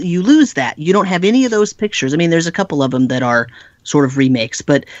lose that. You don't have any of those pictures. I mean, there's a couple of them that are sort of remakes,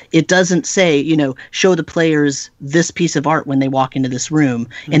 but it doesn't say, show the players this piece of art when they walk into this room,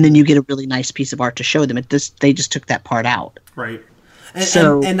 and then you get a really nice piece of art to show them. They just took that part out. Right.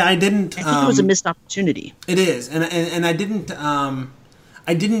 And I didn't. I think it was a missed opportunity. It is, and I didn't.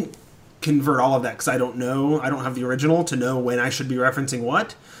 I didn't convert all of that because I don't know. I don't have the original to know when I should be referencing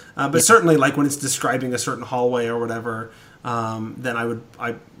what. But certainly, like when it's describing a certain hallway or whatever, then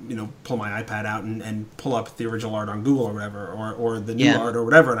I pull my iPad out and pull up the original art on Google or whatever, or the new art or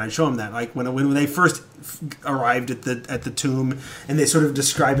whatever, and I show them that. Like when they first arrived at the tomb, and they sort of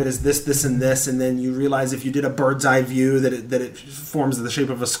describe it as this, and this, and then you realize if you did a bird's eye view that it forms the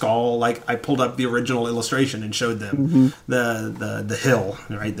shape of a skull. Like I pulled up the original illustration and showed them the hill,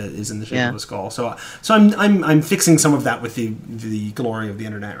 right, that is in the shape of a skull. So I'm fixing some of that with the glory of the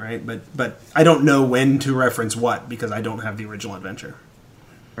internet, right? But I don't know when to reference what because I don't have the original adventure.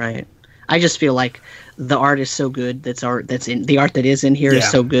 Right. I just feel like the art is so good. The art that is in here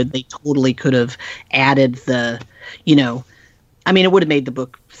is so good. They totally could have added it would have made the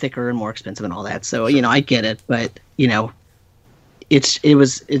book thicker and more expensive and all that. So, I get it, but it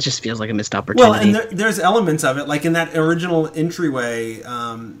just feels like a missed opportunity. Well, and there's elements of it, like in that original entryway,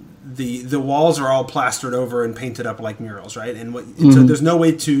 the walls are all plastered over and painted up like murals, right? And so there's no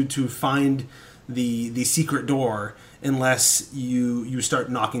way to find the secret door unless you start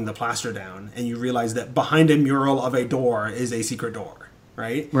knocking the plaster down and you realize that behind a mural of a door is a secret door,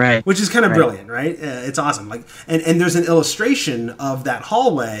 right? Right. Which is kind of brilliant, right? It's awesome. Like, and there's an illustration of that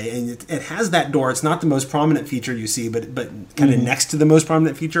hallway, and it has that door. It's not the most prominent feature you see, but kind of next to the most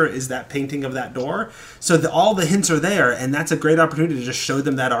prominent feature is that painting of that door. So all the hints are there, and that's a great opportunity to just show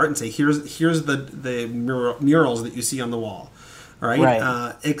them that art and say, here's the murals that you see on the wall,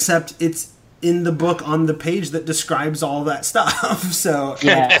 right? Except in the book on the page that describes all that stuff. So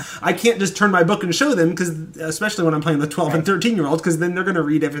I can't just turn my book and show them, because especially when I'm playing with 12 and 13-year-olds, because then they're going to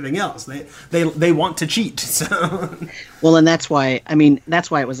read everything else. They want to cheat. So well, and that's why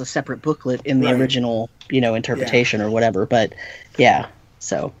it was a separate booklet in the original, interpretation or whatever. But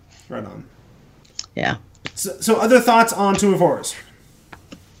so right on. Yeah. So other thoughts on Tomb of Horrors?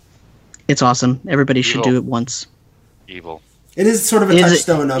 It's awesome. Everybody should do it once. Evil. It is sort of a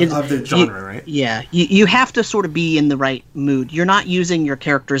touchstone of the genre, right? Yeah. You have to sort of be in the right mood. You're not using your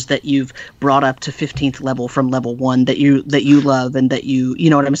characters that you've brought up to 15th level from level 1 that you love and that you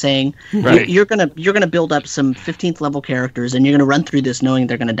know what I'm saying? Right. You're gonna build up some 15th level characters, and you're gonna run through this knowing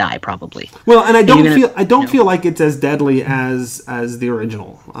they're gonna die probably. Well, and I don't feel like it's as deadly as the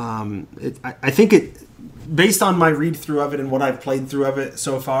original. I think it, based on my read through of it and what I've played through of it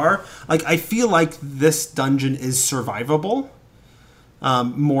so far, like I feel like this dungeon is survivable.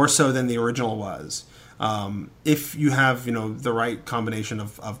 More so than the original was. If you have, the right combination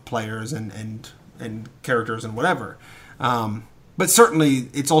of players and characters and whatever. But certainly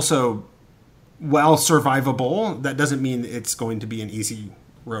it's also well survivable. That doesn't mean it's going to be an easy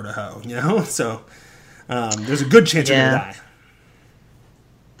road to hoe, So there's a good chance you're going to die.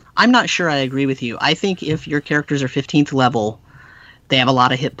 I'm not sure I agree with you. I think if your characters are 15th level, they have a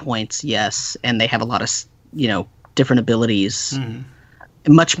lot of hit points, yes, and they have a lot of, different abilities. Mm-hmm.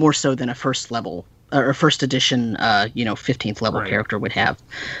 Much more so than a first level or first edition, 15th level character would have.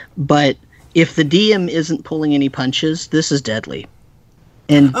 But if the DM isn't pulling any punches, this is deadly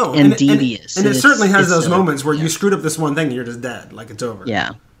and devious. And it certainly has those moments where you screwed up this one thing and you're just dead, like it's over.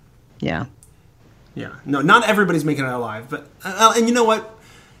 Yeah. No, not everybody's making it alive, but and you know what?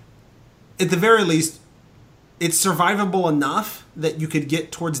 At the very least, it's survivable enough that you could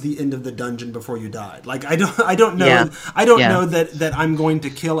get towards the end of the dungeon before you died. Like I don't know know that I'm going to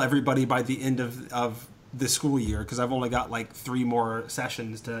kill everybody by the end of the school year, because I've only got like 3 more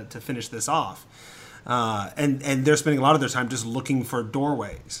sessions to finish this off. And they're spending a lot of their time just looking for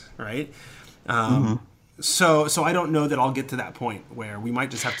doorways, right? So I don't know that I'll get to that point where we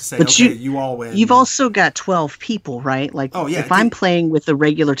might just have to say, you all win. You've also got 12 people, right? Like if I'm playing with a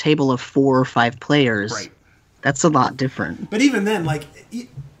regular table of 4 or 5 players, right. That's a lot different. But even then, like,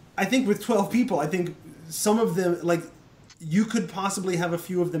 I think with 12 people, I think some of them, like, you could possibly have a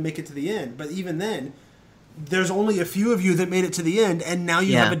few of them make it to the end. But even then, there's only a few of you that made it to the end, and now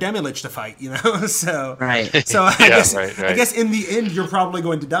you have a Demilich to fight, So, right. So I guess in the end, you're probably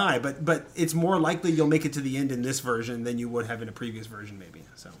going to die. But it's more likely you'll make it to the end in this version than you would have in a previous version, maybe.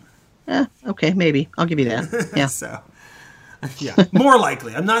 So. Okay, maybe. I'll give you that. Yeah. So. Yeah, more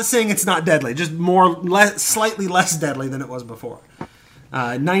likely. I'm not saying it's not deadly, just slightly less deadly than it was before.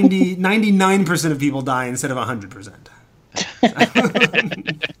 99% of people die instead of 100%.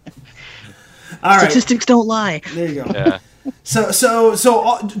 All right. Statistics don't lie. There you go. Yeah.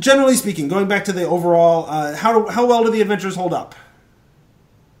 So generally speaking, going back to the overall, how well do the adventures hold up?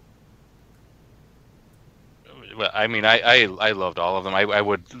 I mean, I loved all of them. I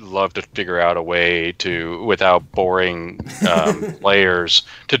would love to figure out a way to, without boring players,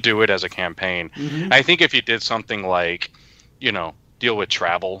 to do it as a campaign. Mm-hmm. I think if you did something like, deal with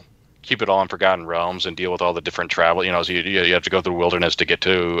travel, keep it all in Forgotten Realms, and deal with all the different travel. So you have to go through the wilderness to get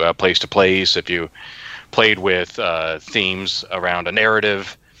to place to place. If you played with themes around a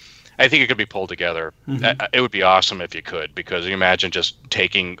narrative, I think it could be pulled together. Mm-hmm. It would be awesome if you could, because you imagine just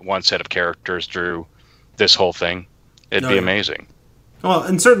taking one set of characters through this whole thing. It'd be amazing. Well,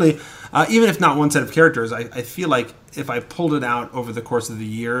 and certainly, even if not one set of characters, I feel like if I pulled it out over the course of the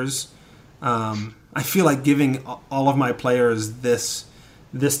years, I feel like giving all of my players this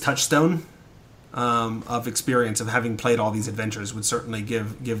touchstone of experience of having played all these adventures would certainly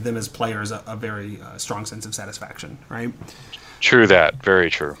give them as players a very strong sense of satisfaction, right? True that. Very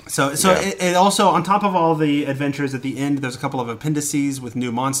true. So it also, on top of all the adventures at the end, there's a couple of appendices with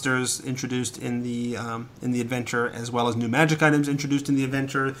new monsters introduced in the adventure, as well as new magic items introduced in the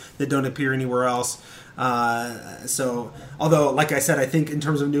adventure that don't appear anywhere else. So, although, like I said, I think in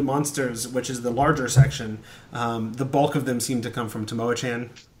terms of new monsters, which is the larger section, the bulk of them seem to come from Tomoe-chan.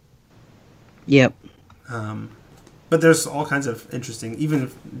 Yep. But there's all kinds of interesting, even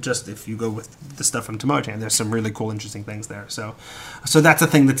if you go with the stuff from Tomoe-chan, there's some really cool, interesting things there. So that's a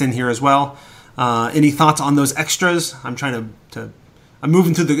thing that's in here as well. Any thoughts on those extras? I'm trying to I'm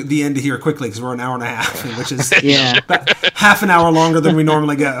moving to the end here quickly because we're an hour and a half, which is about half an hour longer than we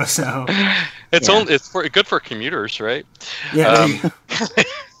normally go. So it's good for commuters, right? Yeah.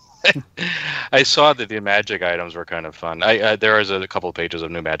 I saw that the magic items were kind of fun. There is a couple of pages of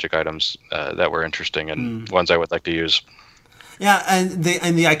new magic items that were interesting and ones I would like to use. Yeah, and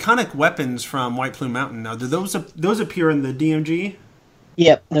the iconic weapons from White Plume Mountain. Now, do those appear in the DMG?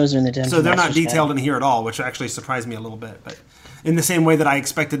 Yep, those are in the Dungeon So they're not Master's detailed Guide. in here at all, which actually surprised me a little bit. But in the same way that I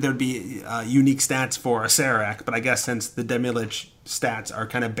expected there'd be unique stats for a Serac, but I guess since the Demilich stats are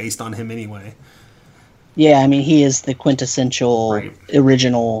kind of based on him anyway. Yeah, I mean, he is the quintessential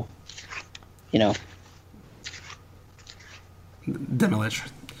original, Demilich.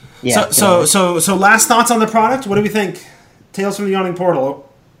 Yeah. So last thoughts on the product. What do we think? Tales from the Yawning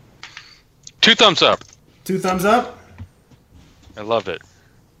Portal. 2 thumbs up. 2 thumbs up. I love it.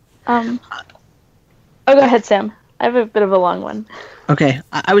 Oh, go ahead, Sam. I have a bit of a long one. Okay,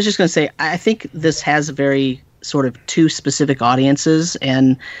 I was just going to say, I think this has very sort of 2 specific audiences,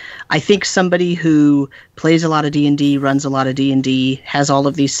 and I think somebody who plays a lot of D&D, runs a lot of D&D, has all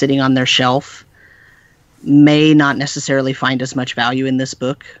of these sitting on their shelf, may not necessarily find as much value in this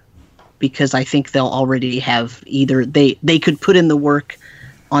book, because I think they'll already have either they could put in the work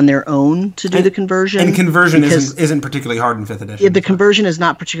on their own to do the conversion. And conversion isn't particularly hard in 5th edition. Yeah, the conversion is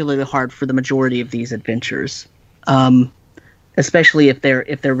not particularly hard for the majority of these adventures, especially if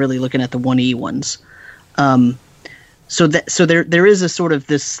they're really looking at the 1E ones. So there is a sort of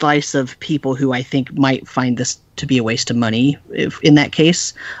this slice of people who I think might find this to be a waste of money in that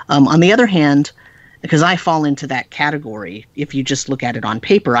case. On the other hand, because I fall into that category, if you just look at it on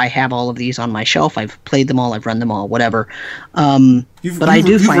paper, I have all of these on my shelf. I've played them all. I've run them all. Whatever. You've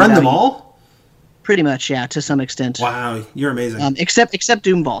run them all? Pretty much, yeah, to some extent. Wow, you're amazing. Except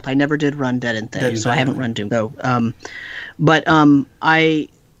Doom Vault. I never did run Dead and Thing, so I haven't run Doom though. But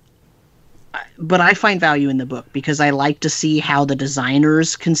I find value in the book because I like to see how the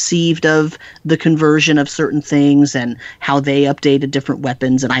designers conceived of the conversion of certain things and how they updated different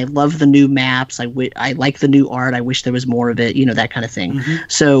weapons. And I love the new maps. I like the new art. I wish there was more of it, that kind of thing. Mm-hmm.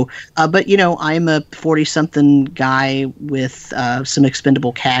 So, but I'm a 40-something guy with some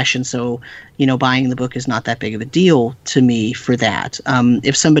expendable cash. And so, buying the book is not that big of a deal to me for that.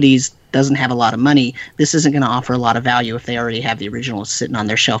 If somebody's doesn't have a lot of money, this isn't going to offer a lot of value if they already have the originals sitting on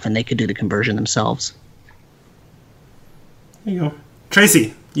their shelf and they could do the conversion themselves. There you go.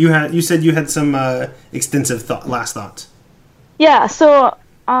 Tracy, you said you had some extensive last thoughts. Yeah, so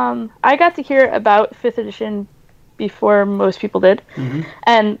I got to hear about 5th edition before most people did. Mm-hmm.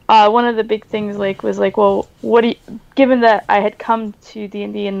 And one of the big things was well, given that I had come to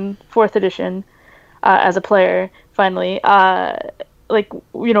D&D in 4th edition as a player finally,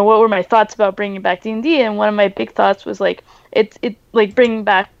 what were my thoughts about bringing back D&D? And one of my big thoughts was it bringing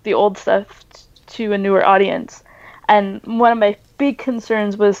back the old stuff to a newer audience. And one of my big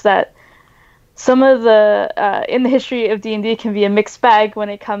concerns was that some of the in the history of D&D can be a mixed bag when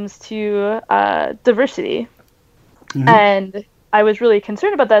it comes to diversity. Mm-hmm. And I was really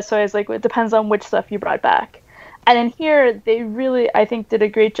concerned about that. So I was like, it depends on which stuff you brought back. And in here, they really, I think, did a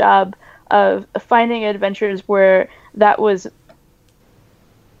great job of finding adventures where that was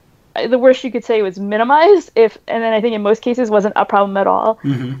the worst you could say was minimized, and then I think in most cases wasn't a problem at all.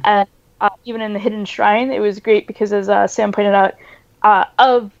 Mm-hmm. And even in the Hidden Shrine, it was great because, as Sam pointed out,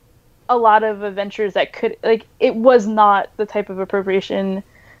 of a lot of adventures that could, it was not the type of appropriation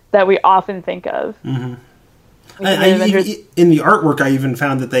that we often think of. Mm-hmm. In the artwork, I even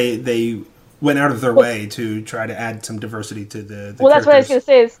found that they went out of their way to try to add some diversity to the well, that's what I was going to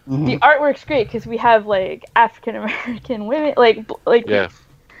say is mm-hmm. the artwork's great because we have African American women, yeah.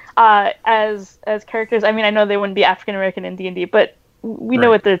 As characters. I mean, I know they wouldn't be African American in D&D, but we know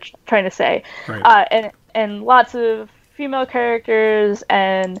what they're trying to say. Right. And lots of female characters,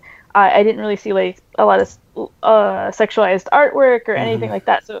 and I didn't really see a lot of sexualized artwork or anything mm-hmm. like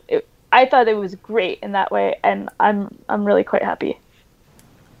that. So I thought it was great in that way, and I'm really quite happy.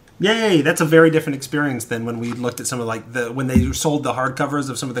 Yay! That's a very different experience than when we looked at some of when they sold the hardcovers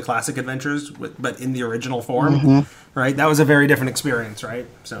of some of the classic adventures, but in the original form, mm-hmm. right? That was a very different experience, right?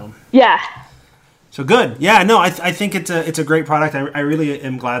 So yeah. So good. Yeah. No, I think it's a great product. I really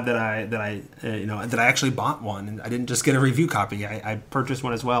am glad that I actually bought one and I didn't just get a review copy. I purchased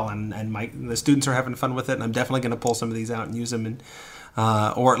one as well, and the students are having fun with it, and I'm definitely going to pull some of these out and use them, and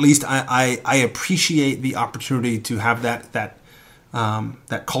or at least I appreciate the opportunity to have that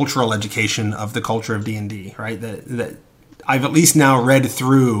cultural education of the culture of D&D, right? That I've at least now read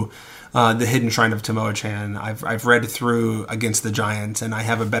through the Hidden Shrine of Tomoe-chan. I've read through Against the Giants, and I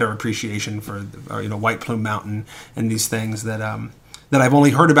have a better appreciation for White Plume Mountain and these things that I've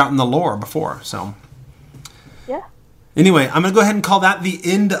only heard about in the lore before. So yeah. Anyway, I'm gonna go ahead and call that the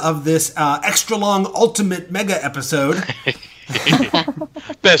end of this extra long ultimate mega episode.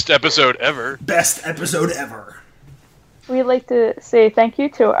 Best episode ever. Best episode ever. We'd like to say thank you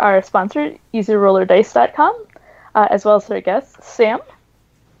to our sponsor, EasyRollerDice.com. as well as our guests. Sam,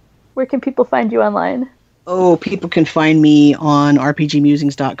 where can people find you online? Oh, people can find me on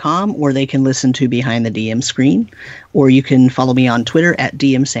rpgmusings.com, or they can listen to Behind the DM Screen, or you can follow me on Twitter at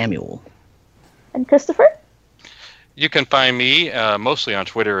DM Samuel. And Christopher? You can find me mostly on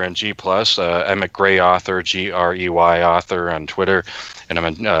Twitter and G+. I'm a Grey Author, Grey Author on Twitter,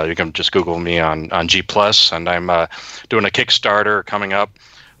 and you can just Google me on G+. And I'm doing a Kickstarter coming up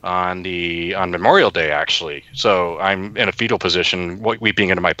on Memorial Day, actually. So I'm in a fetal position, weeping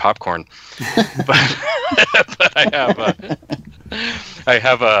into my popcorn. but I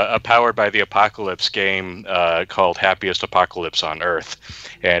have a Powered by the Apocalypse game called Happiest Apocalypse on Earth,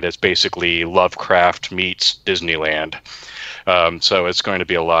 and it's basically Lovecraft meets Disneyland. So it's going to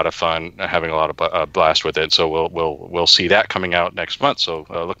be a lot of fun, having a lot of blast with it. So we'll see that coming out next month. So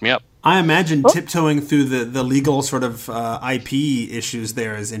look me up. I imagine tiptoeing through the legal sort of IP issues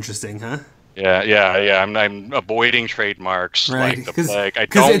there is interesting, huh? Yeah. I'm avoiding trademarks like the plague.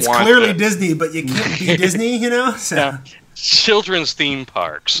 Because it's clearly Disney, but you can't be Disney, you know? So. Yeah. Children's theme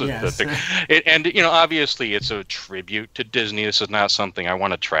parks. Yes. And obviously it's a tribute to Disney. This is not something I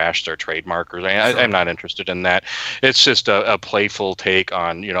want to trash their trademark. I'm not interested in that. It's just a playful take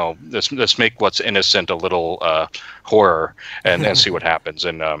on, let's make what's innocent a little horror and see what happens.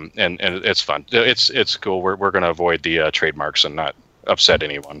 And it's fun. It's cool. We're going to avoid the trademarks and not upset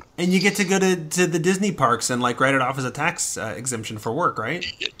anyone. And you get to go to the Disney parks and write it off as a tax exemption for work, right?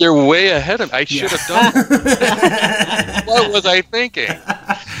 You're way ahead of me. I should have done that. What was I thinking?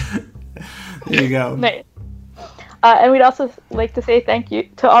 There you go. Nice. And we'd also like to say thank you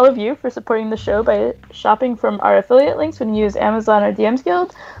to all of you for supporting the show by shopping from our affiliate links when you use Amazon or DM's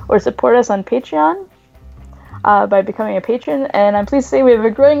Guild, or support us on Patreon by becoming a patron. And I'm pleased to say we have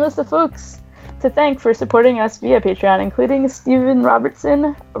a growing list of folks to thank for supporting us via Patreon, including Stephen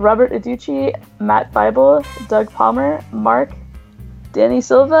Robertson, Robert Aducci, Matt Bible, Doug Palmer, Mark, Danny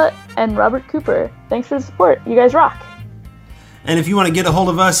Silva, and Robert Cooper. Thanks for the support. You guys rock. And if you want to get a hold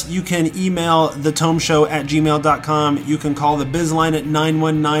of us, you can email thetomeshow@gmail.com. You can call the biz line at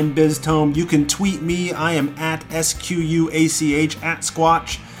 919-BizTome. You can tweet me. I am at SQUACH at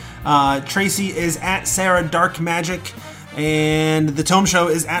Squatch. Tracy is at Sarah Dark Magic. And the Tome Show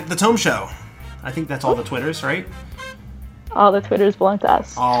is at the Tome Show. I think that's all the Twitters, right? All the Twitters belong to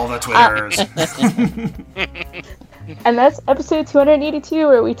us. All the Twitters. And that's episode 282,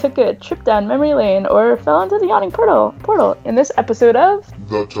 where we took a trip down memory lane or fell into the yawning portal in this episode of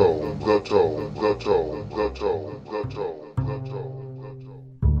The Tome, The Tome, The Tome, The Tome, The Tome, The Tome.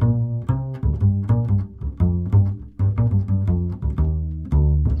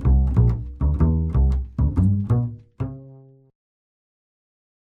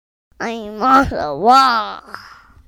 I'm on the wall.